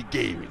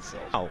game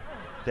itself. Now,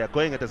 they're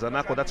going at a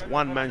Zanaco that's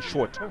one man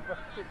short.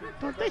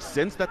 Don't they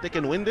sense that they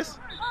can win this?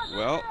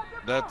 Well,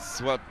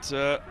 That's what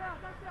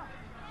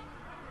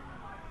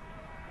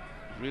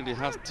really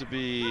has to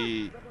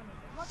be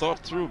thought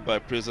through by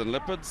Prison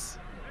Leopards.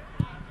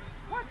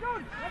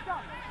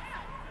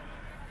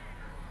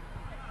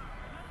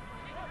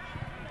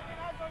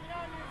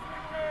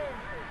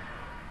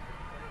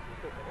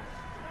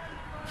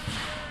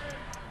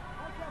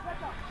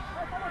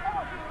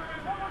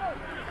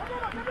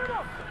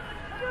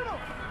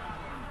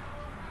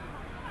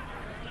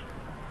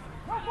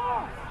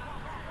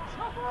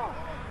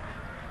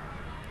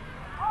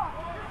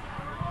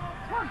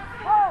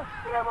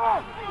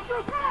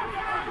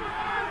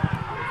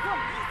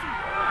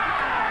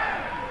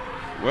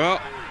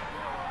 Well,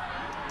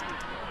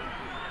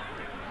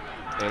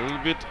 a little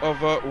bit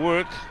of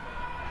work.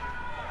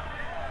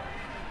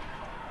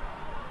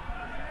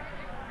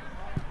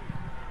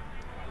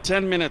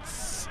 Ten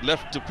minutes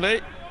left to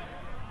play.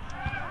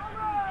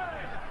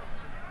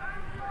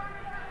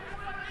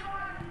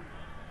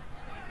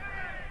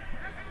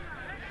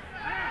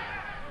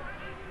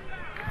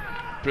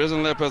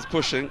 Prison Leopards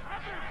pushing.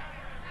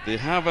 They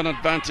have an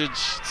advantage,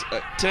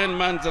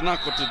 10-man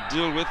Zanaco to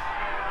deal with.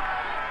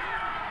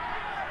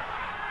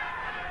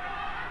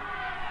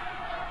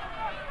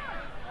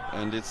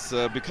 And it's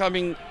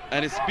becoming,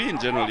 and it's been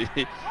generally,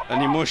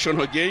 an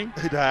emotional game.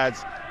 It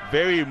has,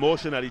 very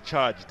emotionally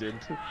charged. And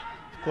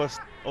of course,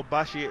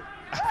 Obashi,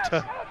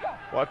 after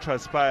what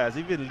transpires,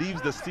 even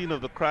leaves the scene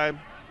of the crime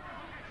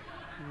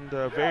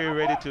and very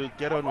ready to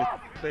get on with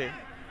play.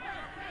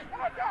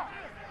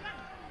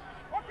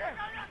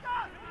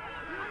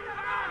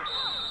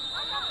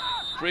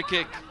 Free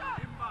kick.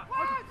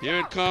 Here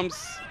it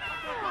comes.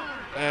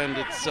 And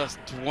it's just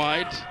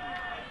wide.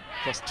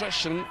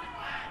 Frustration.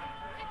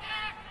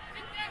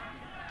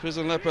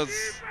 Prison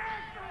Leopards,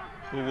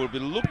 who will be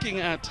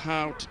looking at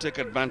how to take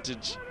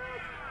advantage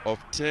of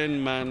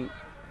 10-man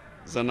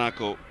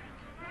Zanaco.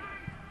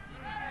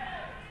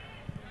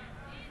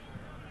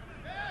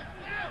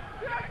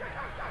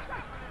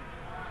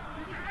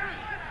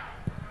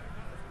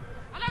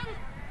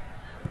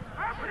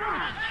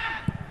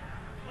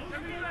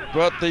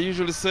 But they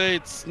usually say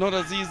it's not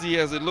as easy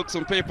as it looks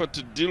on paper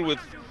to deal with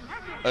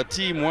a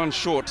team one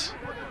short.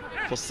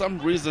 For some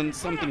reason,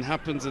 something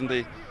happens and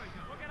they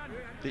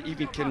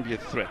even can be a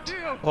threat.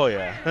 Oh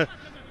yeah,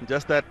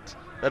 just that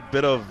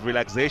bit of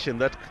relaxation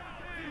that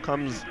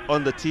comes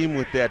on the team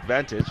with the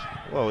advantage,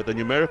 well, with the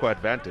numerical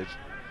advantage,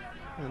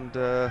 and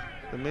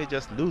they may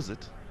just lose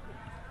it.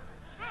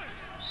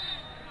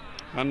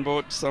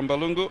 Handball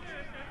Sambalungu.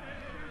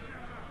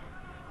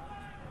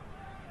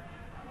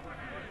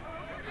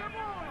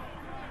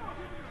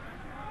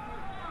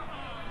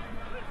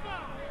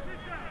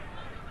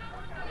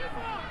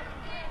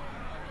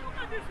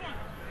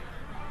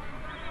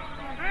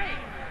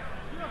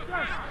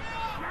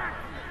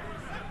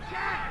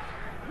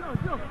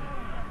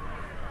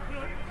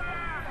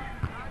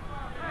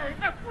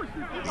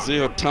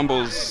 Zio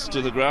tumbles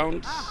to the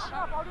ground,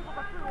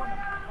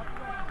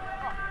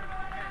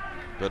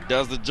 but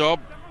does the job.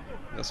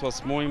 That's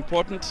what's more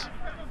important.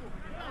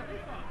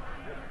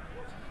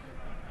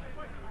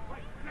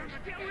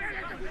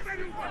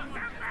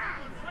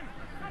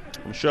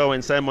 I'm sure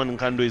when Simon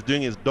Nkandu is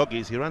doing his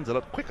doggies, he runs a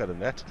lot quicker than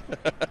that.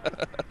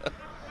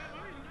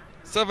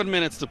 7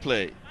 minutes to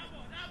play.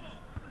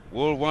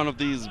 Will one of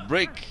these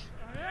break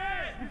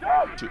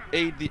to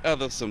aid the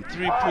other some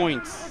 3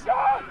 points?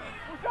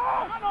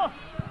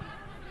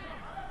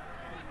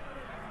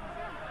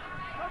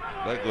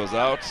 That goes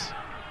out.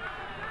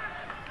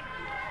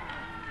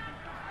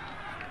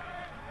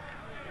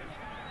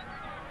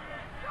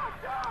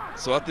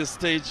 So at this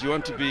stage, you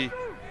want to be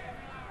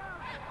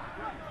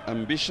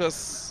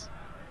ambitious,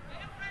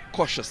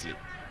 cautiously.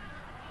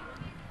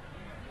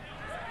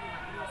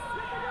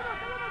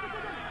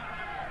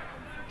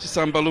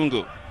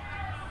 Chisambalungu.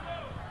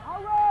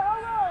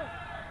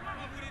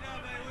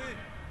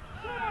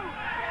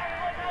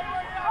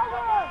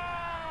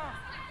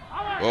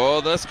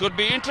 Oh, this could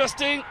be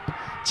interesting.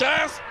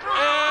 Chance,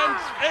 and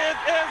it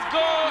is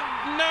goal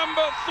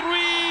number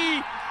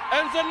 3,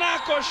 and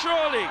Zanaco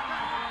surely.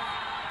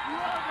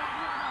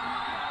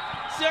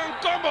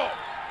 Siankombo.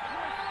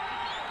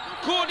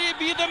 Could he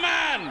be the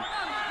man?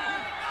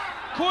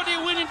 Could he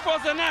win it for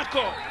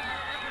Zanaco?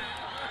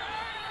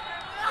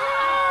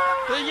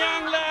 The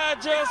young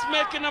lad just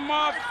making a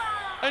mark,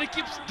 and he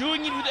keeps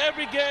doing it with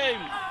every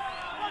game.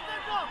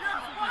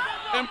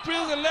 And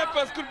Prison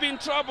Leopards could be in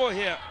trouble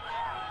here.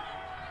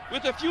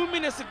 With a few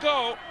minutes to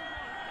go,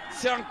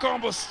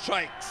 Siankombo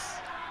strikes.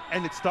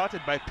 And it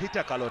started by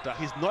Peter Kalota.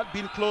 He's not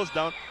been closed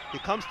down. He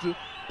comes through,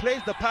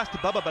 plays the pass to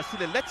Baba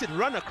Basile, lets it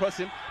run across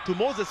him to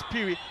Moses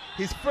Piri.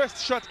 His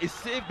first shot is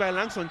saved by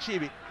Langson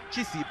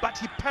Chisi, but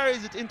he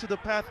parries it into the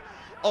path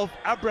of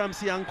Abraham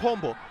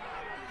Siankombo.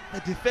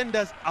 The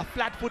defenders are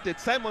flat-footed.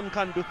 Simon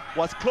Kandu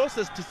was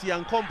closest to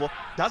Siankombo,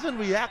 doesn't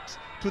react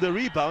to the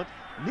rebound,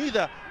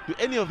 neither do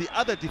any of the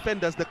other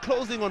defenders. The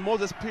closing on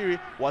Moses Piri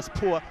was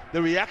poor.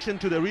 The reaction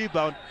to the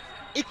rebound,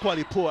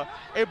 equally poor.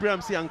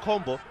 Abraham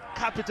Siankombo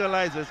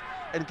capitalizes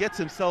and gets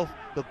himself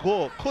the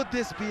goal. Could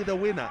this be the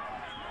winner?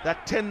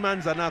 That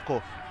 10-man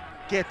Zanaco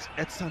get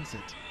at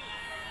Sunset?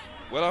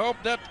 Well, I hope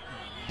that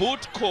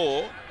boot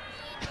call,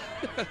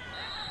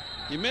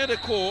 he made a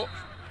call.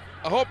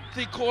 I hope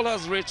the call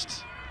has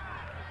reached.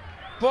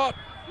 But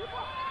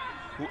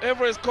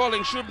whoever is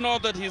calling should know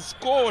that he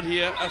scored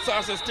here at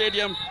Sunset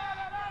Stadium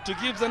to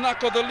give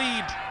Zanaco the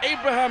lead.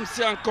 Abraham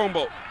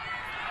Siankombo.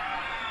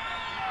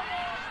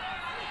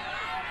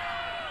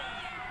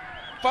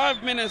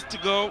 5 minutes to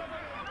go,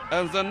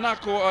 and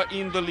Zanaco are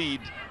in the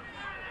lead.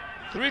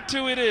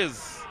 3-2 it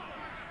is,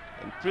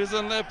 and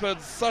Prison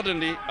Leopards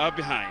suddenly are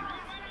behind.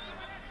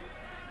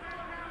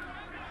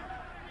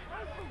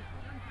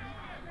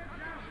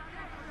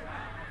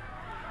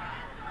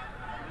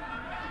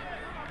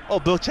 Oh,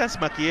 Belchance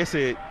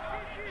Makiese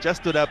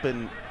just stood up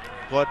and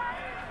got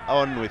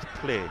on with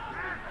play.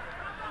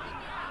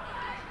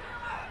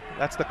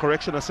 That's the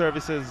Correctional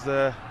Services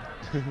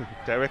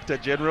Director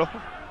General,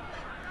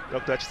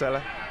 Dr.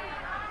 Chisala.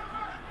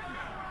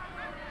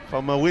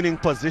 From a winning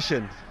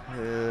position,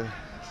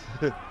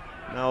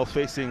 now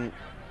facing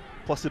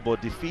possible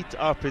defeat,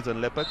 our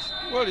Prison Leopards.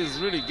 Well, he's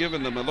really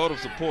given them a lot of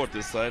support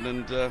this side,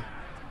 and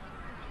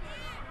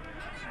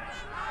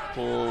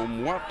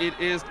from what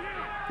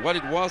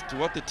it was to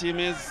what the team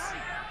is,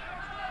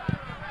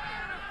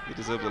 he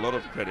deserves a lot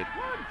of credit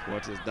for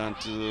what he's done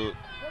to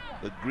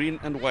the green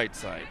and white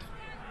side.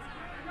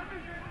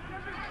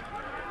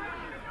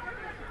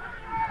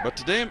 But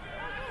today,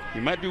 he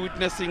might be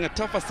witnessing a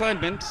tough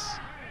assignment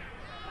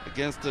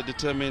against the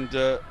determined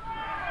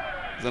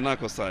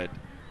Zanaco side.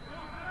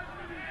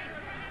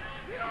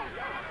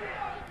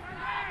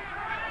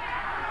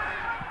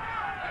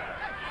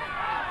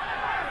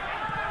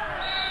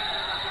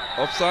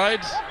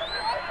 Offside.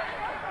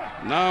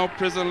 Now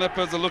Prison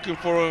Leopards are looking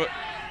for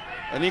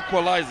an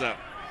equalizer.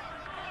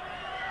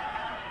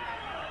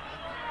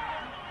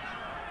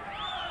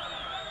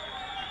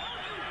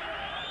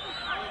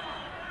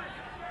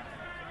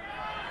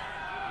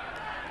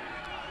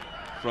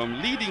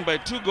 From leading by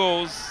 2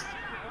 goals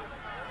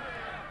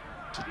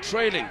to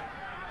trailing.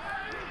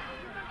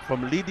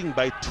 From leading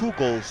by 2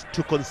 goals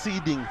to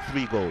conceding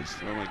 3 goals.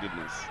 Oh my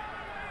goodness.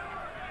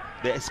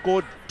 They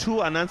scored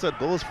 2 unanswered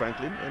goals,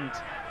 Franklin, and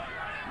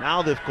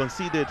now they've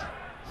conceded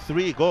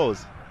 3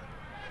 goals.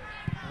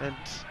 And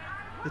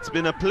it's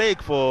been a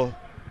plague for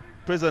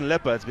Prison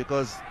Leopards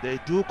because they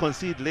do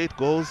concede late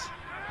goals,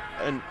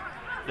 and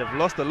they've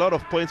lost a lot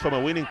of points from a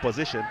winning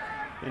position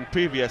in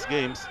previous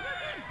games.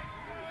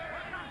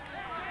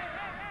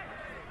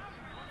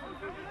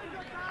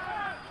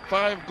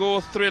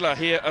 Five-goal thriller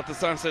here at the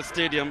Sunset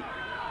Stadium.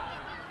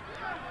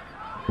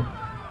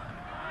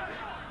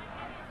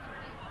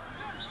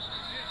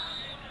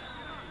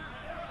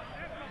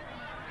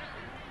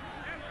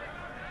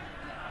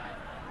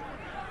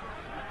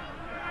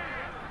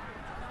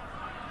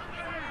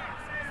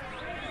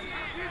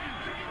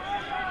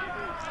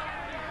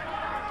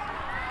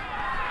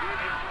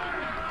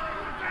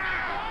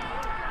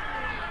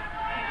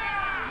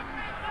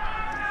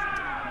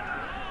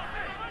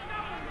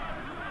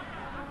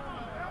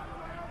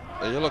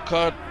 A yellow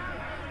card.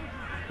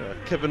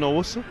 Kevin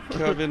Owusu.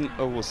 Kevin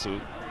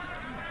Owusu.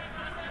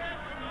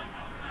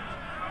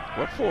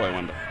 What for, I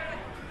wonder?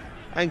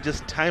 I think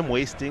just time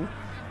wasting.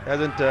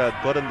 Hasn't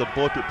gotten the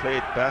ball to play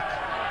it back.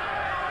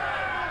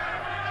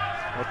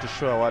 Not too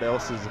sure what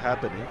else is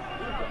happening.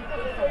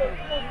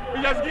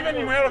 He has given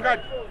him a yellow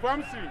card.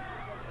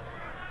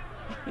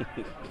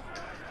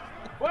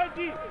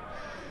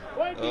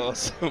 Oh,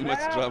 so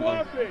much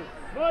drama.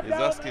 He's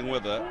asking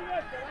whether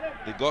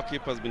the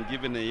goalkeeper has been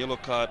given a yellow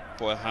card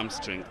for a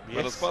hamstring. Yes.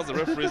 But as far as the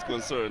referee is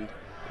concerned,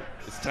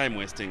 it's time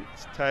wasting.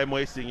 It's time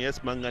wasting, yes,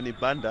 Mangani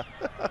Banda.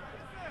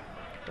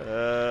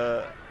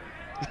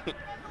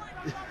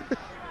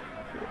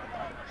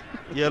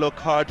 Yellow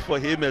card for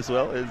him as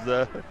well.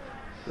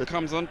 It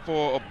comes on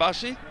for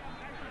Obashi.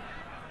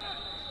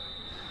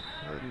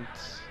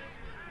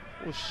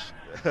 And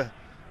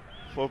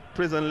for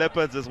Prison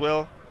Leopards as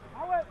well.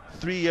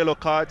 3 yellow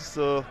cards,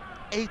 so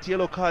 8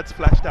 yellow cards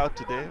flashed out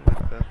today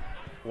with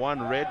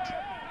 1 red.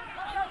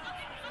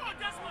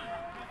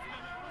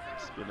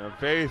 It's been a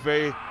very,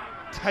 very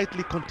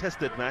tightly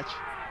contested match.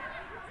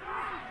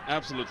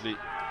 Absolutely.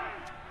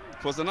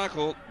 For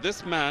Zanaco,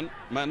 this man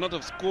might not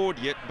have scored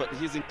yet, but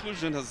his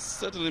inclusion has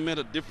certainly made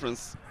a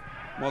difference.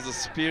 Moses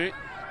Spirit.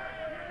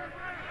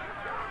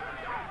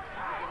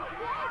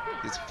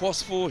 He's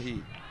forceful,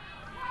 he's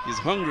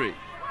hungry,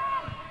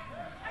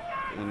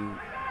 and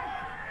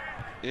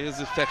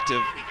is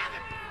effective.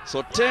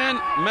 So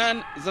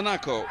 10-man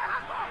Zanaco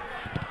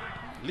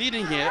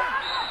leading here,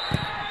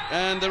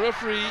 and the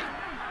referee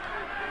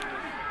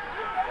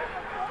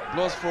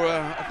blows for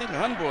I think a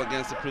handball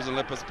against the Prison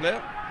Leopards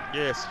player.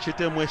 Yes,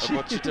 Chitemweshi.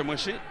 About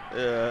Chitemweshi.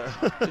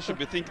 They should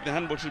be thinking the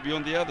handball should be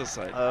on the other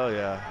side. Oh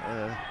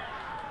yeah.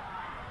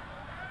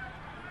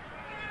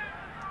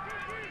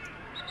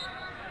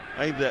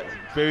 I think they're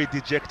very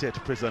dejected,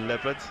 Prison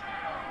Leopards.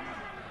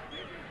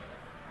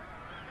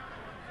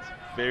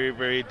 Very,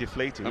 very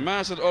deflating. A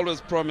match that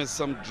always promised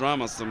some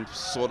drama, some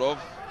sort of.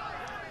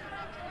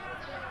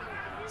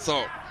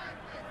 So,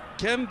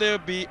 can there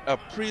be a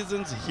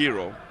Prison's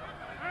hero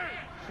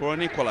for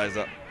an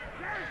equalizer.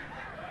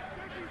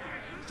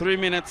 3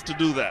 minutes to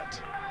do that.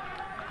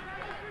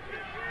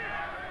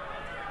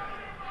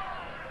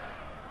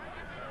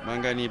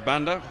 Mangani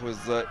Banda was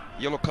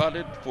yellow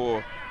carded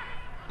for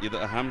either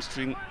a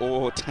hamstring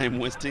or time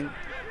wasting.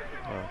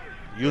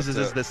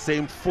 Uses the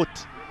same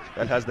foot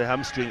that has the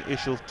hamstring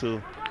issue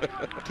to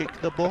kick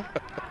the ball.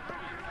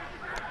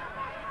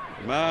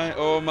 My,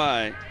 oh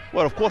my.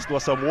 Well, of course, there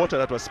was some water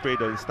that was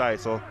sprayed on his thigh,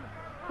 so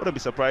wouldn't be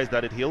surprised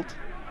that it healed.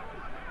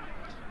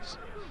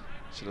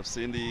 Should have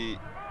seen the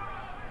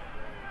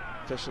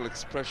facial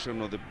expression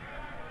or the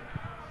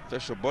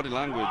facial body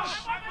language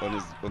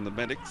on the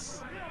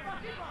medics.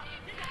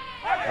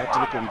 Had to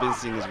look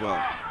convincing as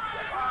well.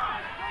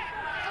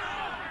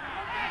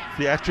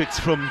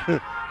 Theatrics from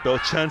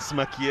Chance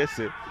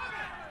Makiese.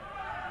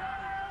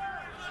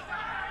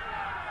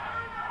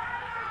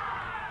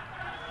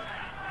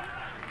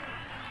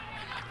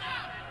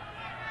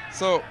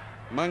 So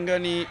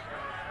Mangani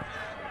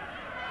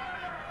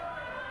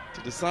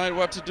to decide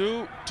what to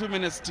do. 2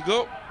 minutes to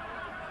go.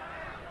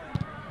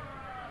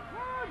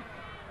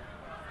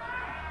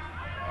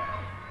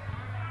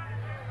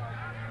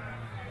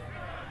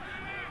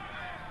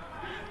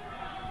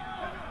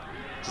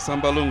 To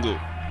Sambalungu.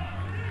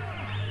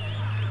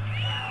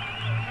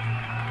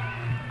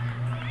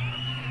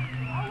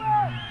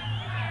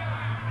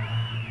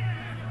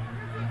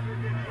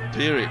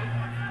 Piri.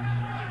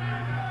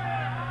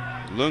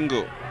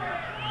 Lungu.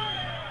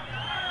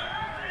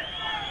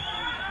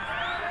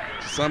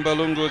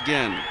 Sambalungu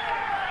again.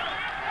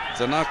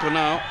 Zanaco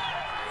now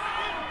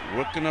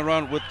working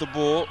around with the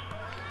ball.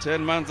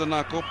 10-man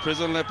Zanaco.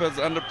 Prison Leopards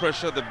under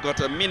pressure. They've got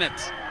a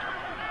minute.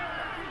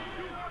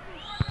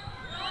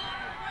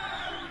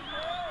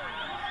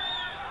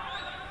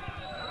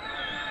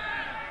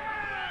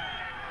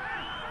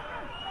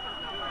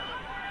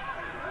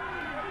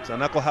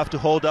 Zanaco have to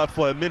hold out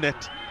for a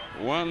minute.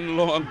 One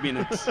long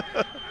minute.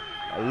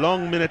 A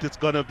long minute it's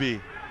gonna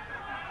be.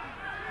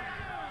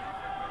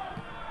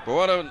 But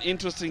what an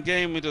interesting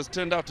game it has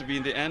turned out to be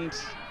in the end.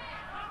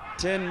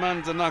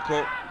 10-man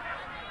Zanaco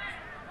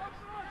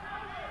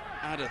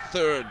at a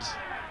third.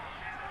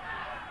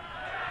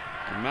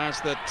 A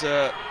match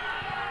that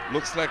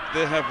looks like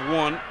they have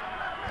won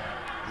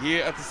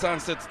here at the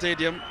Sunset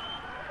Stadium.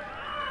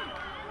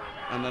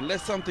 And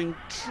unless something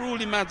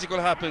truly magical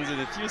happens in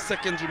the few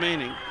seconds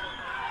remaining,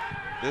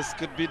 this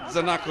could be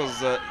Zanaco's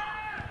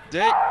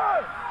day.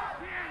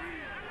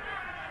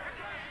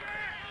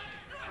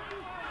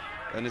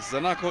 And it's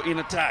Zanaco in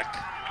attack.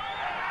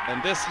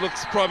 And this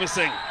looks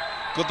promising.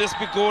 Could this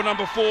be goal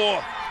number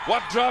 4?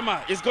 What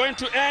drama is going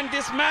to end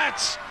this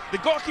match? The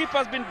goalkeeper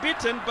has been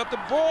beaten, but the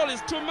ball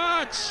is too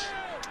much.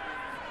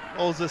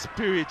 Also,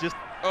 Spirit just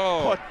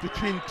caught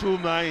between two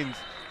minds,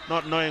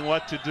 not knowing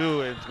what to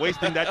do and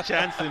wasting that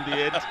chance in the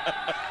end.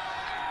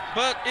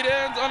 But it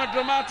ends on a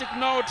dramatic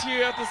note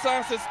here at the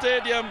Sunset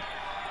Stadium.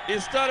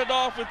 It started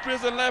off with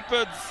Prison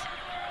Leopards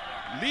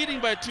leading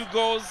by 2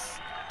 goals.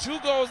 2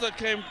 goals that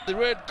came, the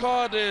red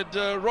carded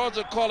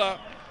Rodgers Kola,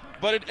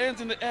 but it ends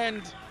in the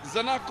end,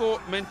 Zanaco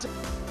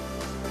maintained.